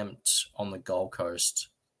attempt on the Gold Coast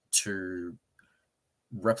to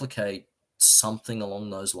replicate something along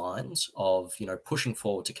those lines of, pushing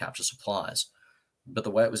forward to capture supplies. But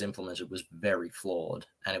the way it was implemented was very flawed,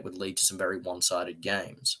 and it would lead to some very one-sided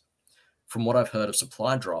games. From what I've heard of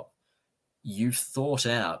Supply Drop, you've thought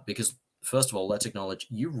out, because first of all, let's acknowledge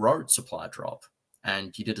you wrote Supply Drop,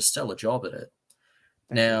 and you did a stellar job at it.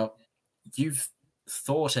 Now, you've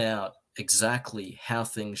thought out exactly how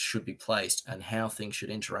things should be placed and how things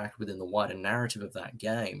should interact within the wider narrative of that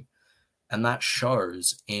game. And that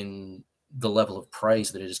shows in the level of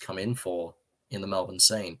praise that it has come in for in the Melbourne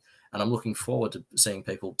scene. And I'm looking forward to seeing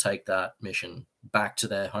people take that mission back to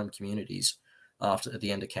their home communities at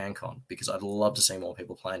the end of CanCon, because I'd love to see more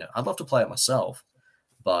people playing it. I'd love to play it myself,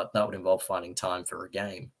 but that would involve finding time for a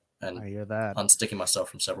game and unsticking myself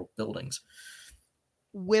from several buildings.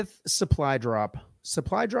 With Supply Drop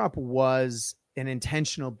was an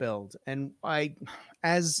intentional build. And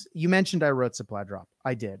as you mentioned, I wrote Supply Drop.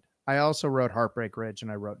 I did. I also wrote Heartbreak Ridge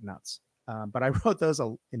and I wrote Nuts. But I wrote those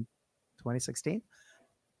in 2016.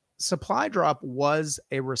 Supply Drop was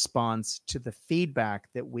a response to the feedback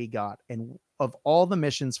that we got. And of all the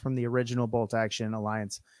missions from the original Bolt Action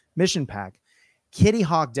Alliance mission pack, Kitty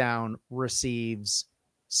Hawk Down receives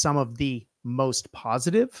some of the most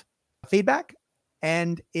positive feedback,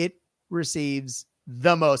 and it receives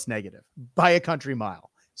the most negative by a country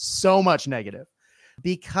mile. So much negative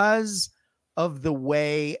because of the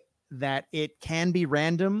way that it can be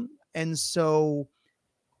random. And so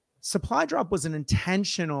Supply Drop was an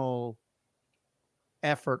intentional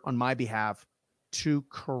effort on my behalf to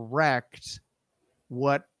correct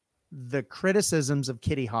what the criticisms of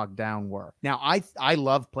Kitty Hawk Down were. Now, I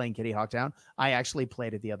love playing Kitty Hawk Down. I actually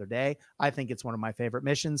played it the other day. I think it's one of my favorite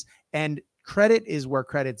missions. And credit is where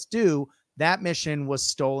credit's due. That mission was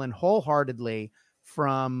stolen wholeheartedly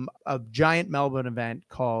from a giant Melbourne event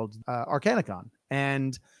called Arcanicon.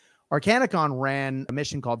 And Arcanicon ran a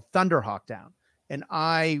mission called Thunderhawk Down. And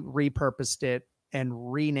I repurposed it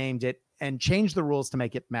and renamed it and changed the rules to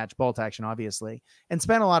make it match Bolt Action, obviously, and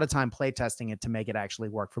spent a lot of time playtesting it to make it actually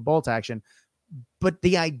work for Bolt Action. But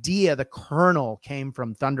the idea, the kernel, came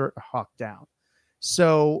from Thunderhawk Down.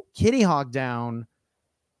 So Kitty Hawk Down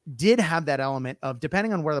did have that element of,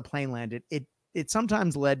 depending on where the plane landed, it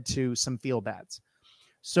sometimes led to some feel bads.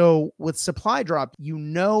 So with Supply Drop, you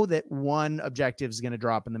know that one objective is going to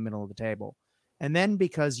drop in the middle of the table. And then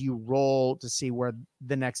because you roll to see where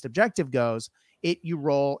the next objective goes, you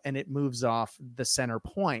roll and it moves off the center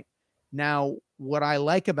point. Now, what I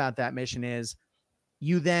like about that mission is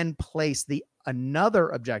you then place another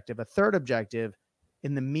objective, a third objective,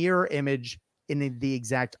 in the mirror image in the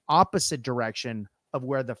exact opposite direction of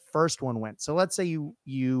where the first one went. So let's say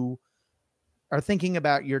you are thinking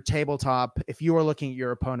about your tabletop. If you are looking at your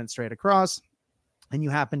opponent straight across and you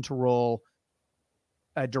happen to roll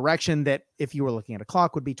a direction that, if you were looking at a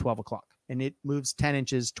clock, would be 12 o'clock, and it moves 10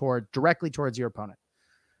 inches directly towards your opponent,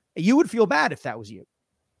 you would feel bad if that was you.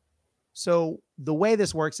 So the way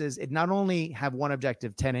this works is it not only have one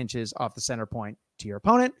objective 10 inches off the center point to your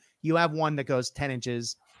opponent, you have one that goes 10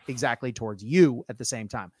 inches exactly towards you at the same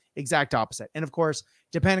time, exact opposite. And of course,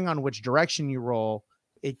 depending on which direction you roll,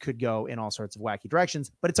 it could go in all sorts of wacky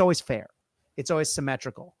directions, but it's always fair. It's always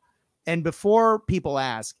symmetrical. And before people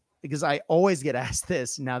ask, because I always get asked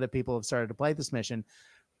this now that people have started to play this mission,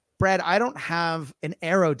 Brad, I don't have an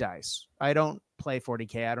arrow dice. I don't play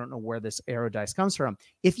 40K. I don't know where this arrow dice comes from.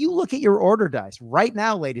 If you look at your order dice right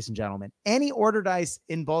now, ladies and gentlemen, any order dice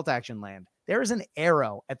in Bolt Action Land, there is an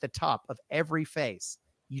arrow at the top of every face.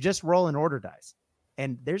 You just roll an order dice,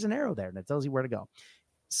 and there's an arrow there, and it tells you where to go.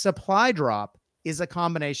 Supply Drop is a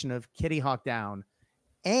combination of Kitty Hawk Down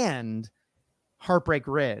and Heartbreak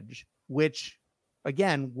Ridge, which,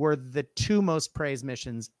 again, were the two most praised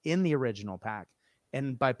missions in the original pack.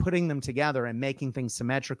 And by putting them together and making things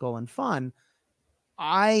symmetrical and fun,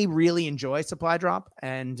 I really enjoy Supply Drop.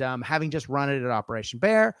 And having just run it at Operation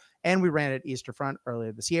Bear, and we ran it at Easter Front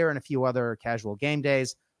earlier this year and a few other casual game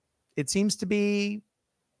days, it seems to be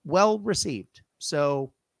well received.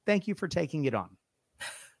 So thank you for taking it on.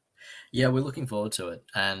 Yeah, we're looking forward to it.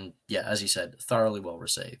 And yeah, as you said, thoroughly well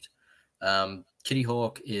received. Kitty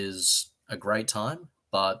Hawk is a great time,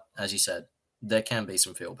 but as you said, there can be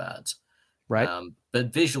some feel bads. Right.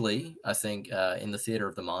 But visually, I think in the theater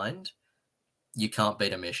of the mind, you can't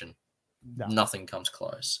beat a mission. No. Nothing comes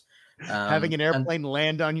close. Having an airplane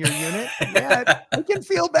land on your unit, yeah, it can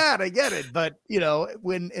feel bad. I get it. But,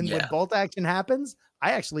 when Bolt Action happens,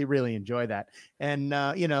 I actually really enjoy that. And,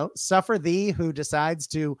 suffer thee who decides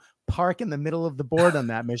to park in the middle of the board on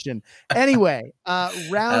that mission. Anyway,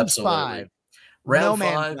 round 5. Round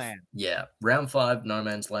 5, yeah. Round 5, No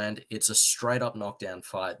Man's Land. It's a straight up knockdown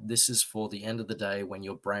fight. This is for the end of the day when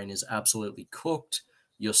your brain is absolutely cooked.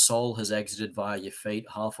 Your soul has exited via your feet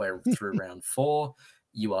halfway through round 4.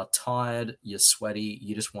 You are tired. You're sweaty.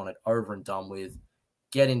 You just want it over and done with.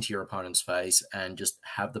 Get into your opponent's face and just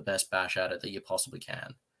have the best bash at it that you possibly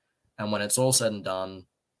can. And when it's all said and done,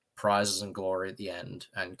 prizes and glory at the end,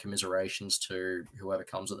 and commiserations to whoever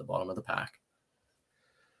comes at the bottom of the pack.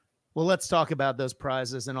 Well, let's talk about those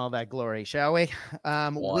prizes and all that glory, shall we? We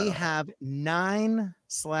have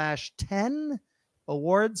 9/10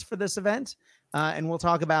 awards for this event, and we'll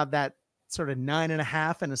talk about that sort of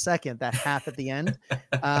 9.5 in a second, that half at the end,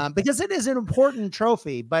 because it is an important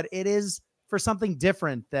trophy, but it is for something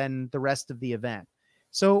different than the rest of the event.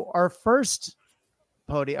 So our first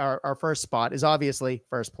our first spot is obviously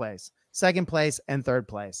first place, second place, and third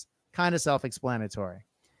place. Kind of self-explanatory.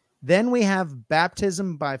 Then we have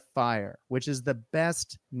Baptism by Fire, which is the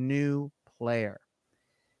best new player.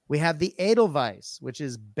 We have the Edelweiss, which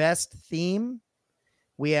is best theme.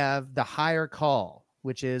 We have the Higher Call,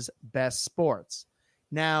 which is best sports.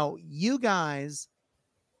 Now, you guys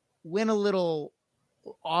went a little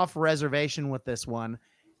off reservation with this one,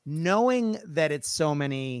 knowing that it's so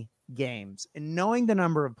many games and knowing the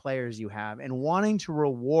number of players you have and wanting to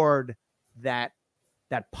reward that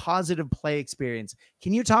positive play experience.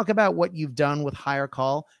 Can you talk about what you've done with Higher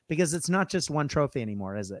Call? Because it's not just one trophy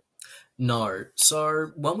anymore, is it? No.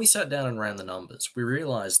 So when we sat down and ran the numbers, we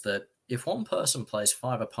realized that if one person plays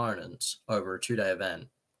 5 opponents over a 2-day event,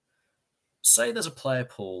 say there's a player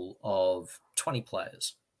pool of 20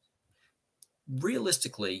 players,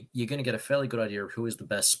 realistically, you're going to get a fairly good idea of who is the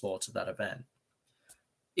best sports at that event.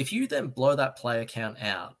 If you then blow that player count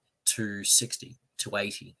out to 60, to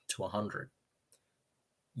 80, to 100,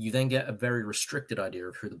 you then get a very restricted idea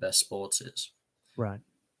of who the best sports is. Right.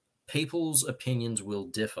 People's opinions will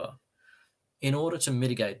differ. In order to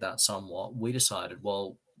mitigate that somewhat, we decided,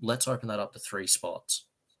 well, let's open that up to 3 spots.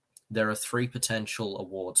 There are 3 potential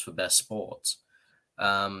awards for best sports.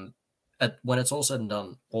 When it's all said and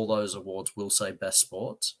done, all those awards will say best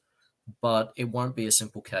sports, but it won't be a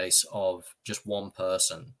simple case of just one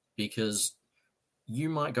person, because you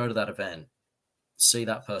might go to that event, see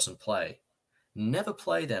that person play, never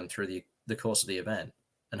play them through the course of the event,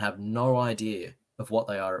 and have no idea of what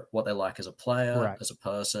they are, what they're like as a player, right, as a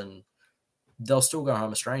person. They'll still go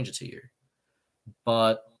home a stranger to you.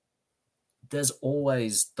 But there's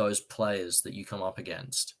always those players that you come up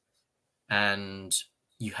against, and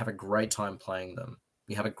you have a great time playing them.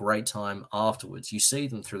 You have a great time afterwards. You see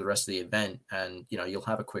them through the rest of the event, and you'll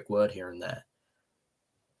have a quick word here and there.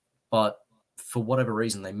 But for whatever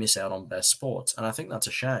reason, they miss out on best sports, and I think that's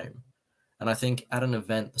a shame. And I think at an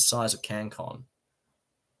event the size of CanCon,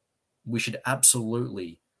 we should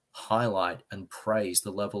absolutely highlight and praise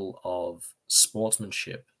the level of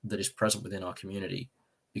sportsmanship that is present within our community,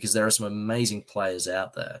 because there are some amazing players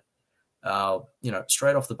out there.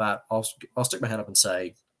 Straight off the bat, I'll stick my hand up and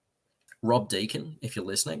say, Rob Deacon, if you're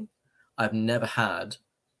listening, I've never had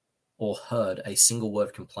or heard a single word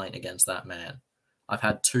of complaint against that man. I've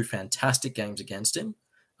had 2 fantastic games against him,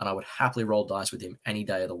 and I would happily roll dice with him any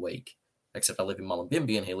day of the week, except I live in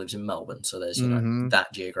Mullumbimby and he lives in Melbourne, so there's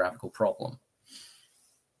that geographical problem.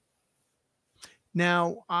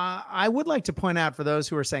 Now, I would like to point out for those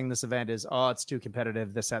who are saying this event is, it's too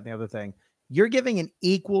competitive, this, that, and the other thing. You're giving an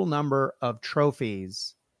equal number of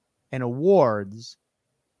trophies and awards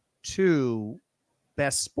to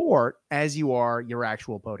best sport as you are your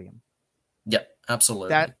actual podium. Yep,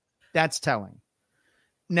 absolutely. That's telling.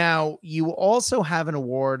 Now, you also have an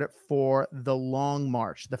award for the long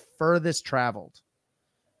march, the furthest traveled.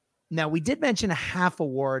 Now, we did mention a half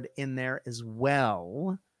award in there as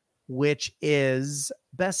well, which is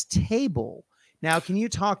best table. Now, can you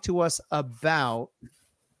talk to us about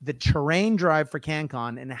the terrain drive for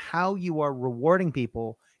CanCon and how you are rewarding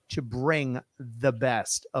people to bring the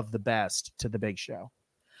best of the best to the big show?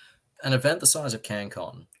 An event the size of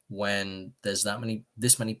CanCon, when there's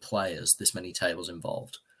this many players, this many tables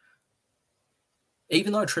involved,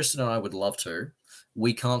 even though Tristan and I would love to,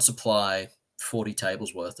 we can't supply 40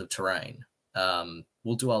 tables worth of terrain.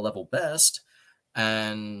 We'll do our level best,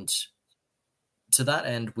 and to that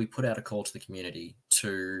end, we put out a call to the community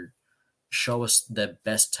to show us their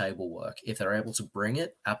best table work. If they're able to bring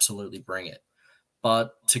it, absolutely bring it.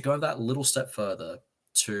 But to go that little step further,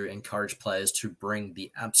 to encourage players to bring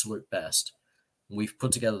the absolute best, we've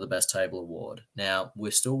put together the Best Table Award. Now,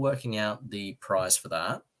 we're still working out the prize for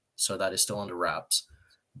that, so that is still under wraps.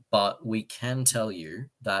 But we can tell you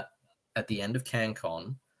that at the end of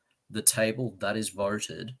CanCon, the table that is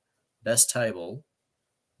voted best table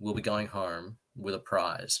will be going home with a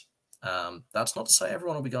prize. That's not to say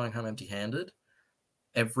everyone will be going home empty-handed.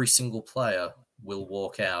 Every single player will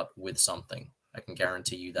walk out with something. I can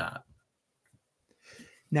guarantee you that.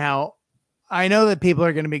 Now, I know that people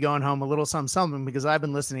are going to be going home a little something because I've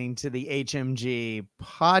been listening to the HMG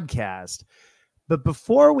podcast. But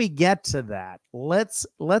before we get to that, let's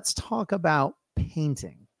talk about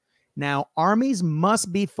painting. Now, armies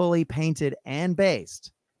must be fully painted and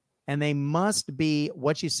based, and they must be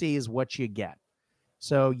what you see is what you get.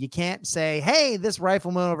 So you can't say, hey, this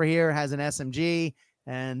rifleman over here has an SMG,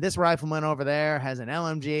 and this rifleman over there has an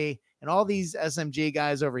LMG, and all these SMG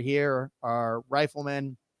guys over here are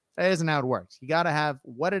riflemen. That isn't how it works. You got to have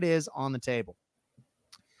what it is on the table.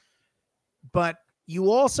 But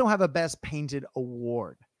you also have a Best Painted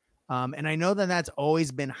award. And I know that that's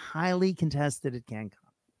always been highly contested at CanCon.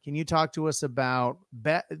 Can you talk to us about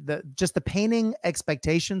just the painting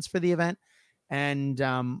expectations for the event and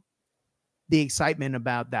the excitement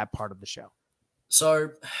about that part of the show? So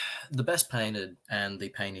the Best Painted and the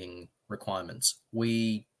painting requirements,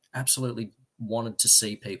 we absolutely wanted to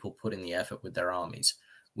see people put in the effort with their armies.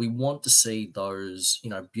 We want to see those,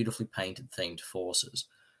 beautifully painted themed forces.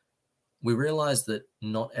 We realize that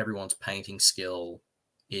not everyone's painting skill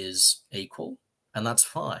is equal, and that's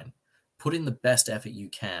fine. Put in the best effort you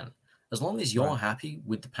can. As long as you're happy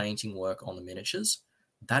with the painting work on the miniatures,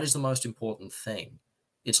 that is the most important thing.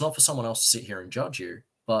 It's not for someone else to sit here and judge you,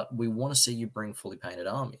 but we want to see you bring fully painted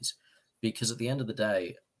armies. Because at the end of the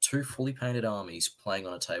day, 2 fully painted armies playing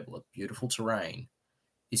on a table of beautiful terrain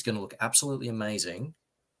is going to look absolutely amazing,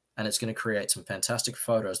 and it's going to create some fantastic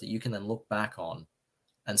photos that you can then look back on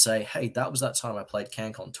and say, hey, that was that time I played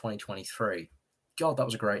CanCon 2023. God, that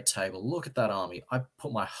was a great table. Look at that army. I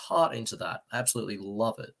put my heart into that. I absolutely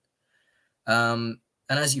love it. And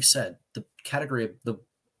as you've said, the category of the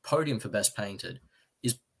podium for best painted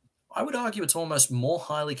is, I would argue, it's almost more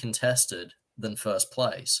highly contested than first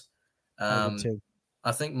place. I would too.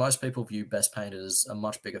 I think most people view best painted as a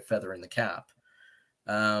much bigger feather in the cap.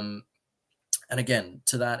 And again,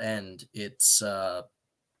 to that end, it's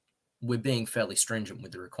we're being fairly stringent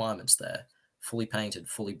with the requirements there. Fully painted,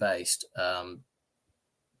 fully based.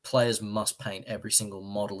 Players must paint every single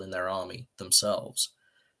model in their army themselves.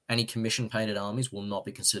 Any commission painted armies will not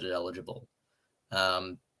be considered eligible.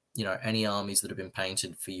 Any armies that have been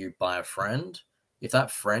painted for you by a friend, if that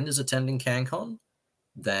friend is attending CanCon,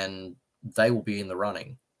 then they will be in the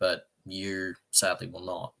running, but you sadly will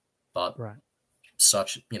not. But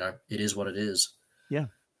such, it is what it is. Yeah.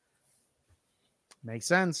 Makes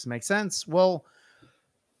sense. Well,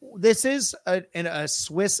 this is a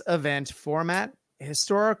Swiss event format.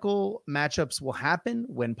 Historical matchups will happen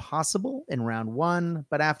when possible in round 1,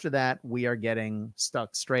 but after that, we are getting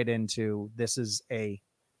stuck straight into, this is a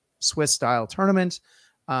Swiss style tournament.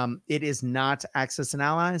 It is not Axis and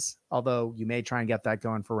Allies, although you may try and get that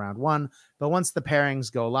going for round 1. But once the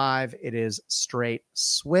pairings go live, it is straight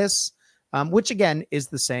Swiss, which again is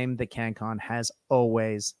the same that CanCon has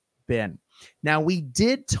always been. Now, we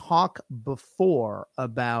did talk before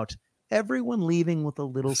about everyone leaving with a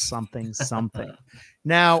little something.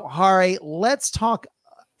 Now, Hari, let's talk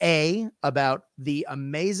about the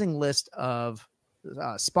amazing list of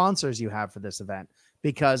sponsors you have for this event,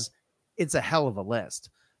 because it's a hell of a list.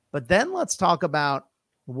 But then let's talk about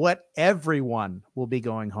what everyone will be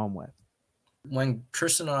going home with. When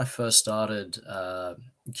Tristan and I first started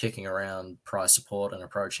kicking around prize support and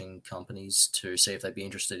approaching companies to see if they'd be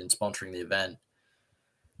interested in sponsoring the event,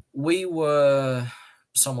 we were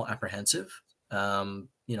somewhat apprehensive.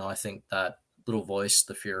 I think that little voice,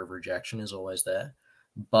 the fear of rejection, is always there.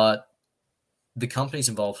 But the companies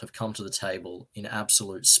involved have come to the table in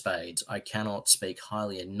absolute spades. I cannot speak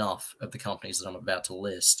highly enough of the companies that I'm about to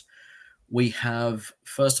list. We have,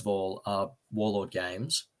 first of all, Warlord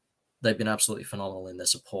Games. They've been absolutely phenomenal in their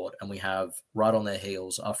support. And we have, right on their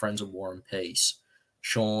heels, our friends at War and Peace.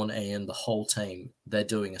 Sean, Ian, the whole team, they're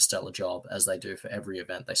doing a stellar job, as they do for every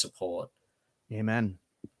event they support. Amen.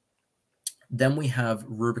 Then we have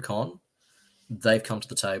Rubicon. They've come to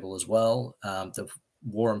the table as well. The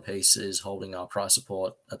War and Peace is holding our prize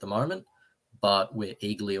support at the moment, but we're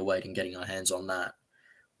eagerly awaiting getting our hands on that.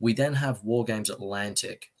 We then have War Games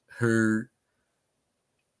Atlantic, who,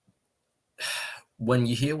 when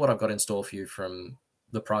you hear what I've got in store for you from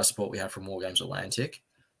the prize support we have from War Games Atlantic,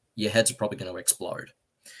 your heads are probably going to explode.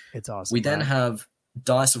 It's awesome. We then have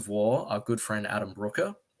Dice of War. Our good friend Adam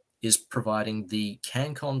Brooker is providing the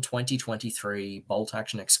CanCon 2023 Bolt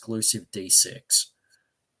Action exclusive D6.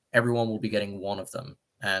 Everyone will be getting one of them,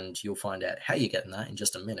 and you'll find out how you're getting that in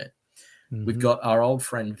just a minute. Mm-hmm. We've got our old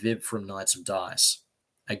friend Viv from Knights of Dice.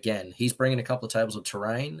 Again, he's bringing a couple of tables of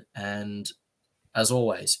terrain, and as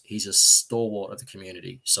always, he's a stalwart of the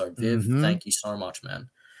community. So Viv, thank you so much, man.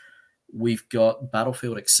 We've got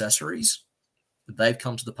Battlefield Accessories. They've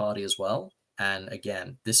come to the party as well. And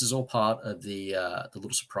again, this is all part of the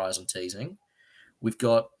little surprise I'm teasing. We've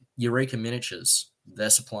got Eureka Miniatures.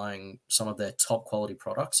 They're supplying some of their top quality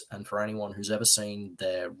products. And for anyone who's ever seen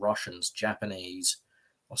their Russians, Japanese,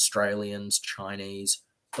 Australians, Chinese,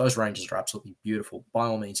 those ranges are absolutely beautiful. By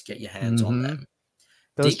all means, get your hands on them.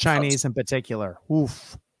 Those Deep Chinese cuts in particular.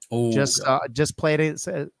 Oof. Oh, just played it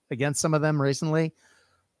against some of them recently.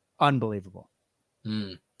 Unbelievable.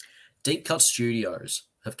 Deep Cut Studios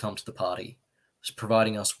have come to the party,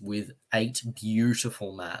 providing us with 8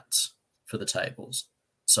 beautiful mats for the tables.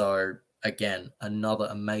 So again, another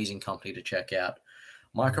amazing company to check out.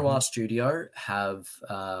 Micro Art Studio have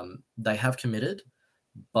committed,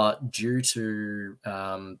 but due to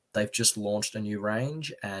they've just launched a new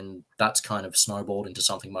range, and that's kind of snowballed into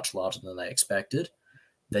something much larger than they expected.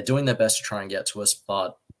 They're doing their best to try and get to us,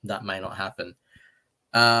 but that may not happen.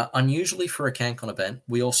 Unusually for a CanCon event,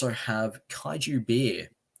 we also have Kaiju Beer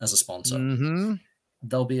as a sponsor. Mm-hmm.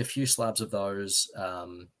 There'll be a few slabs of those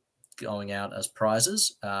going out as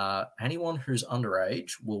prizes. Anyone who's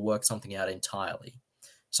underage will work something out entirely,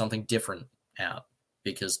 something different out.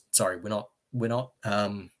 Because we're not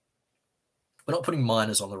putting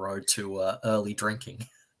minors on the road to early drinking.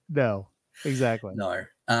 No, exactly. No.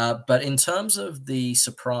 But in terms of the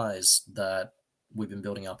surprise that we've been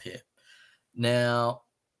building up here, now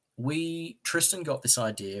Tristan got this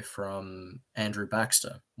idea from Andrew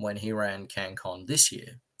Baxter when he ran CanCon this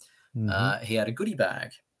year. Mm-hmm. He had a goodie bag,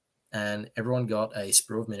 and everyone got a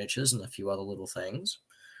sprue of miniatures and a few other little things.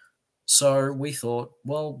 So we thought,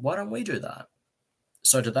 well, why don't we do that?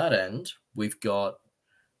 So to that end, we've got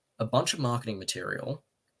a bunch of marketing material,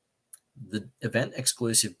 the event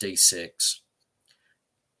exclusive D6,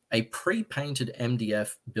 a pre-painted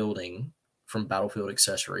MDF building from Battlefield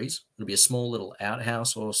Accessories. It'll be a small little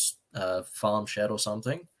outhouse or farm shed or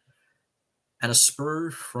something, and a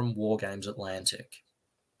sprue from War Games Atlantic.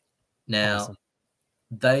 Now, Awesome.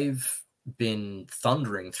 They've been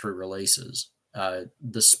thundering through releases.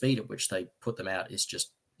 The speed at which they put them out is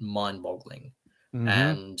just mind-boggling. Mm-hmm.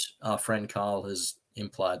 And our friend Carl has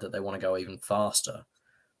implied that they want to go even faster.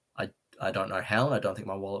 I don't know how, and I don't think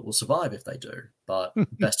my wallet will survive if they do, but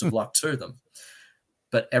best of luck to them.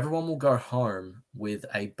 But everyone will go home with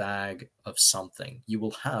a bag of something. You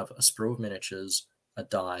will have a sprue of miniatures, a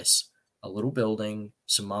dice, a little building,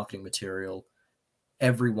 some marketing material.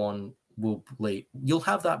 Everyone will leave. You'll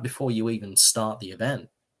have that before you even start the event.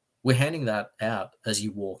 We're handing that out as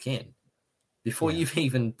you walk in. Before you've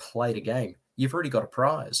even played a game, you've already got a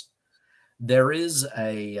prize. There is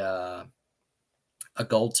a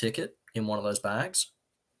gold ticket in one of those bags.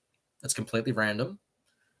 That's completely random.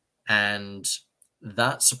 And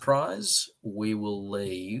that surprise we will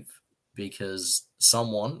leave because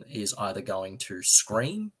someone is either going to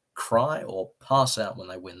scream, cry, or pass out when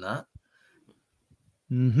they win that.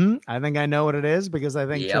 Mm-hmm. I think I know what it is because I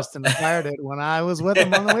think Tristan acquired it when I was with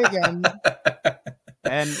him on the weekend.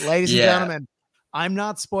 And ladies and gentlemen, I'm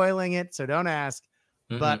not spoiling it, so don't ask.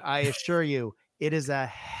 Mm-hmm. But I assure you, it is a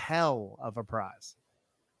hell of a prize.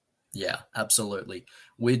 Yeah, absolutely.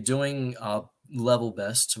 We're doing our level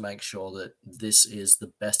best to make sure that this is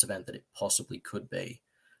the best event that it possibly could be.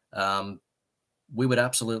 We would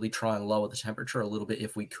absolutely try and lower the temperature a little bit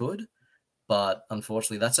if we could, but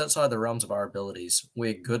unfortunately, that's outside the realms of our abilities.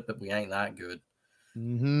 We're good, but we ain't that good.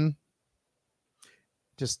 Mm-hmm.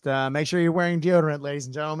 Just make sure you're wearing deodorant, ladies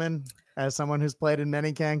and gentlemen. As someone who's played in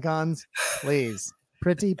many CanCons, please.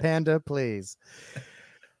 Pretty Panda, please.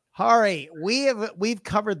 Hari, we've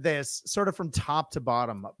covered this sort of from top to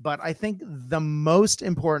bottom, but I think the most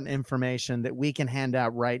important information that we can hand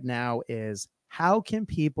out right now is how can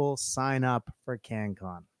people sign up for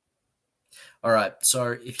CanCon? All right.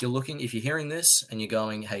 So if you're hearing this and you're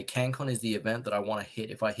going, hey, CanCon is the event that I want to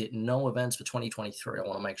hit. If I hit no events for 2023, I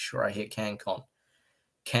want to make sure I hit CanCon.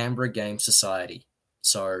 Canberra Game Society.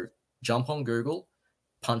 So jump on Google,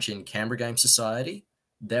 punch in Canberra Game Society,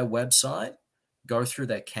 their website, go through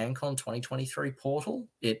their CanCon 2023 portal.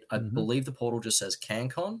 I believe the portal just says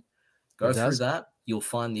CanCon. Go through that. You'll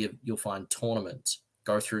find tournaments.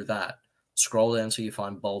 Go through that. Scroll down until you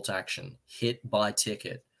find Bolt Action. Hit buy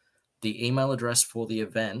ticket. The email address for the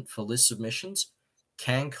event for list submissions,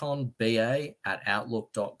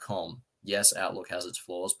 canconba@outlook.com. Yes, Outlook has its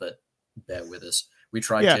flaws, but bear with us. We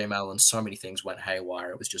tried Gmail and so many things went haywire.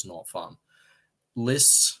 It was just not fun.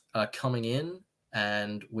 Lists are coming in,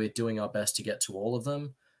 and we're doing our best to get to all of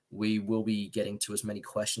them. We will be getting to as many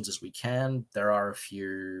questions as we can. There are a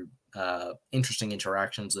few interesting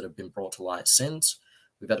interactions that have been brought to light since.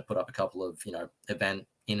 We've had to put up a couple of, event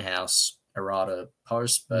in-house errata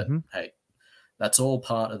posts, but hey, that's all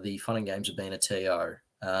part of the fun and games of being a TO.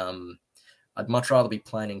 I'd much rather be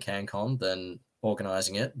playing in CanCon than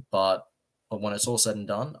organizing it, but when it's all said and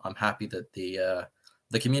done, I'm happy that the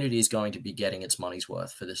community is going to be getting its money's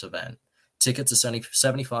worth for this event. Tickets are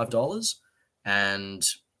 $75, and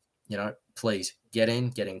please get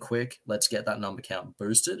in quick. Let's get that number count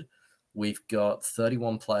boosted. We've got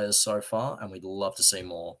 31 players so far, and we'd love to see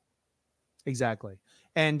more. Exactly.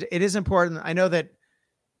 And it is important. I know that,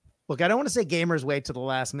 look, I don't want to say gamers wait to the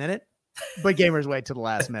last minute, but gamers wait to the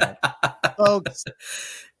last minute. Folks,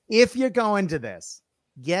 if you're going to this,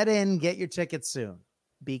 get your tickets soon,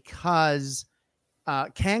 because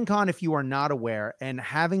CanCon, if you are not aware, and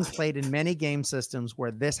having played in many game systems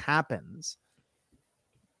where this happens,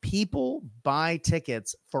 people buy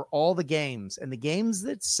tickets for all the games, and the games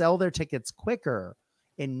that sell their tickets quicker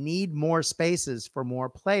and need more spaces for more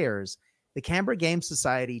players The Canberra Game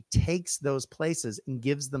Society takes those places and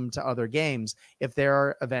gives them to other games if there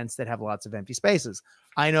are events that have lots of empty spaces.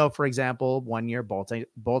 I know, for example, one year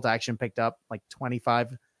Bolt Action picked up like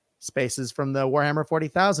 25 spaces from the Warhammer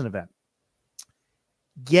 40,000 event.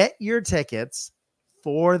 Get your tickets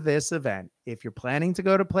for this event. If you're planning to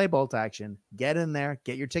go to play Bolt Action, get in there,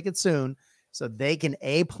 get your tickets soon so they can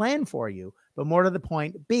A, plan for you, but more to the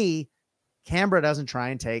point, B, Canberra doesn't try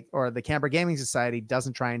and take, or the Canberra Gaming Society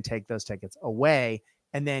doesn't try and take those tickets away.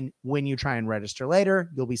 And then when you try and register later,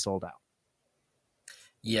 you'll be sold out.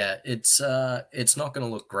 Yeah, it's not going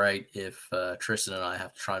to look great if Tristan and I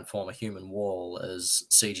have to try and form a human wall as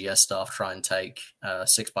CGS staff try and take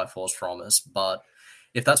 6x4s from us. But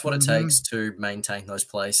if that's what it takes to maintain those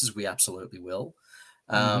places, we absolutely will.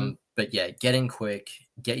 But yeah, get in quick,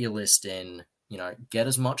 get your list in, get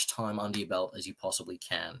as much time under your belt as you possibly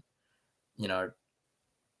can.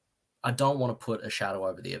 I don't want to put a shadow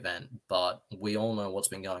over the event, but we all know what's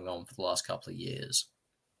been going on for the last couple of years.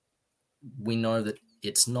 We know that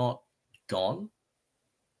it's not gone,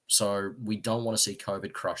 so we don't want to see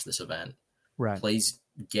COVID crush this event. Right. Please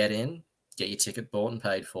get in, get your ticket bought and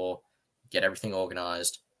paid for, get everything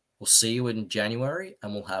organized. We'll see you in January,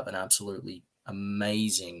 and we'll have an absolutely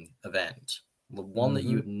amazing event, the one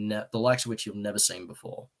that the likes of which you've never seen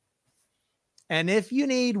before. And if you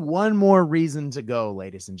need one more reason to go,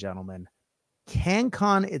 ladies and gentlemen,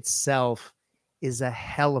 CanCon itself is a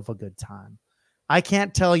hell of a good time. I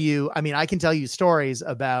can't tell you, I can tell you stories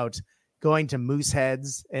about going to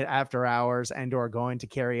Mooseheads after hours and or going to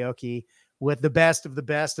karaoke with the best of the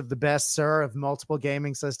best of the best, sir, of multiple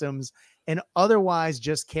gaming systems, and otherwise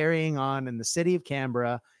just carrying on in the city of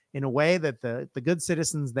Canberra in a way that the good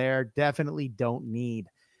citizens there definitely don't need.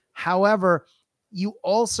 However, you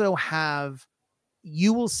will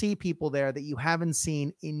see people there that you haven't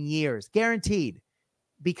seen in years, guaranteed,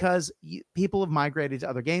 because people have migrated to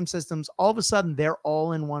other game systems. All of a sudden, they're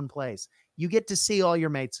all in one place. You get to see all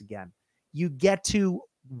your mates again. You get to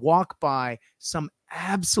walk by some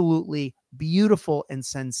absolutely beautiful and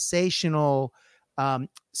sensational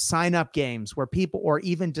sign-up games where people, or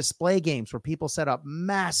even display games where people set up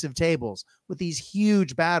massive tables with these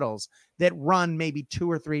huge battles that run maybe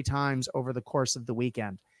 2 or 3 times over the course of the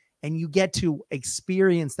weekend. And you get to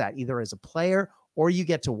experience that either as a player or you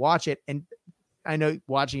get to watch it. And I know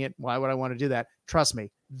watching it, why would I want to do that? Trust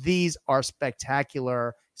me, these are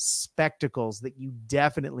spectacular spectacles that you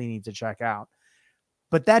definitely need to check out.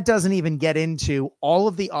 But that doesn't even get into all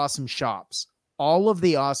of the awesome shops, all of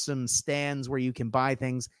the awesome stands where you can buy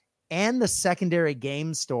things, and the secondary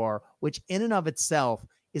game store, which in and of itself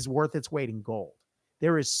is worth its weight in gold.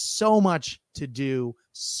 There is so much to do,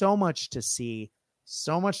 so much to see,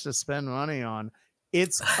 so much to spend money on.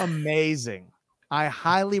 It's amazing. I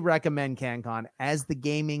highly recommend CanCon as the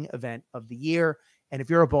gaming event of the year. And if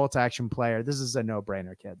you're a Bolt Action player, this is a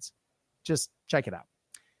no-brainer, kids. Just check it out.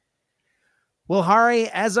 Well, Hari,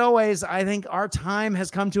 as always, I think our time has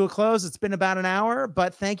come to a close. It's been about an hour,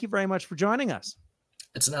 but thank you very much for joining us.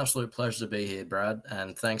 It's an absolute pleasure to be here, Brad.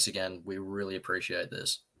 And thanks again. We really appreciate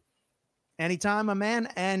this. Anytime, my man.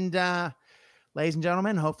 And ladies and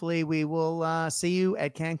gentlemen, hopefully we will see you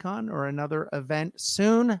at CanCon or another event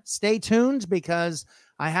soon. Stay tuned because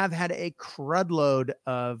I have had a crud load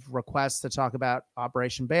of requests to talk about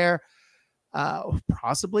Operation Bear.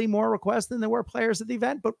 Possibly more requests than there were players at the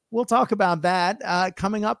event, but we'll talk about that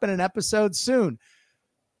coming up in an episode soon.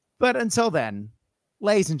 But until then,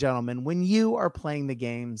 ladies and gentlemen, when you are playing the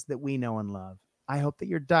games that we know and love, I hope that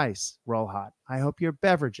your dice roll hot. I hope your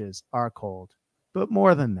beverages are cold. But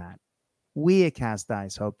more than that, we at Cast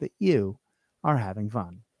Dice hope that you are having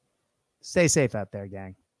fun. Stay safe out there,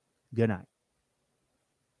 gang. Good night.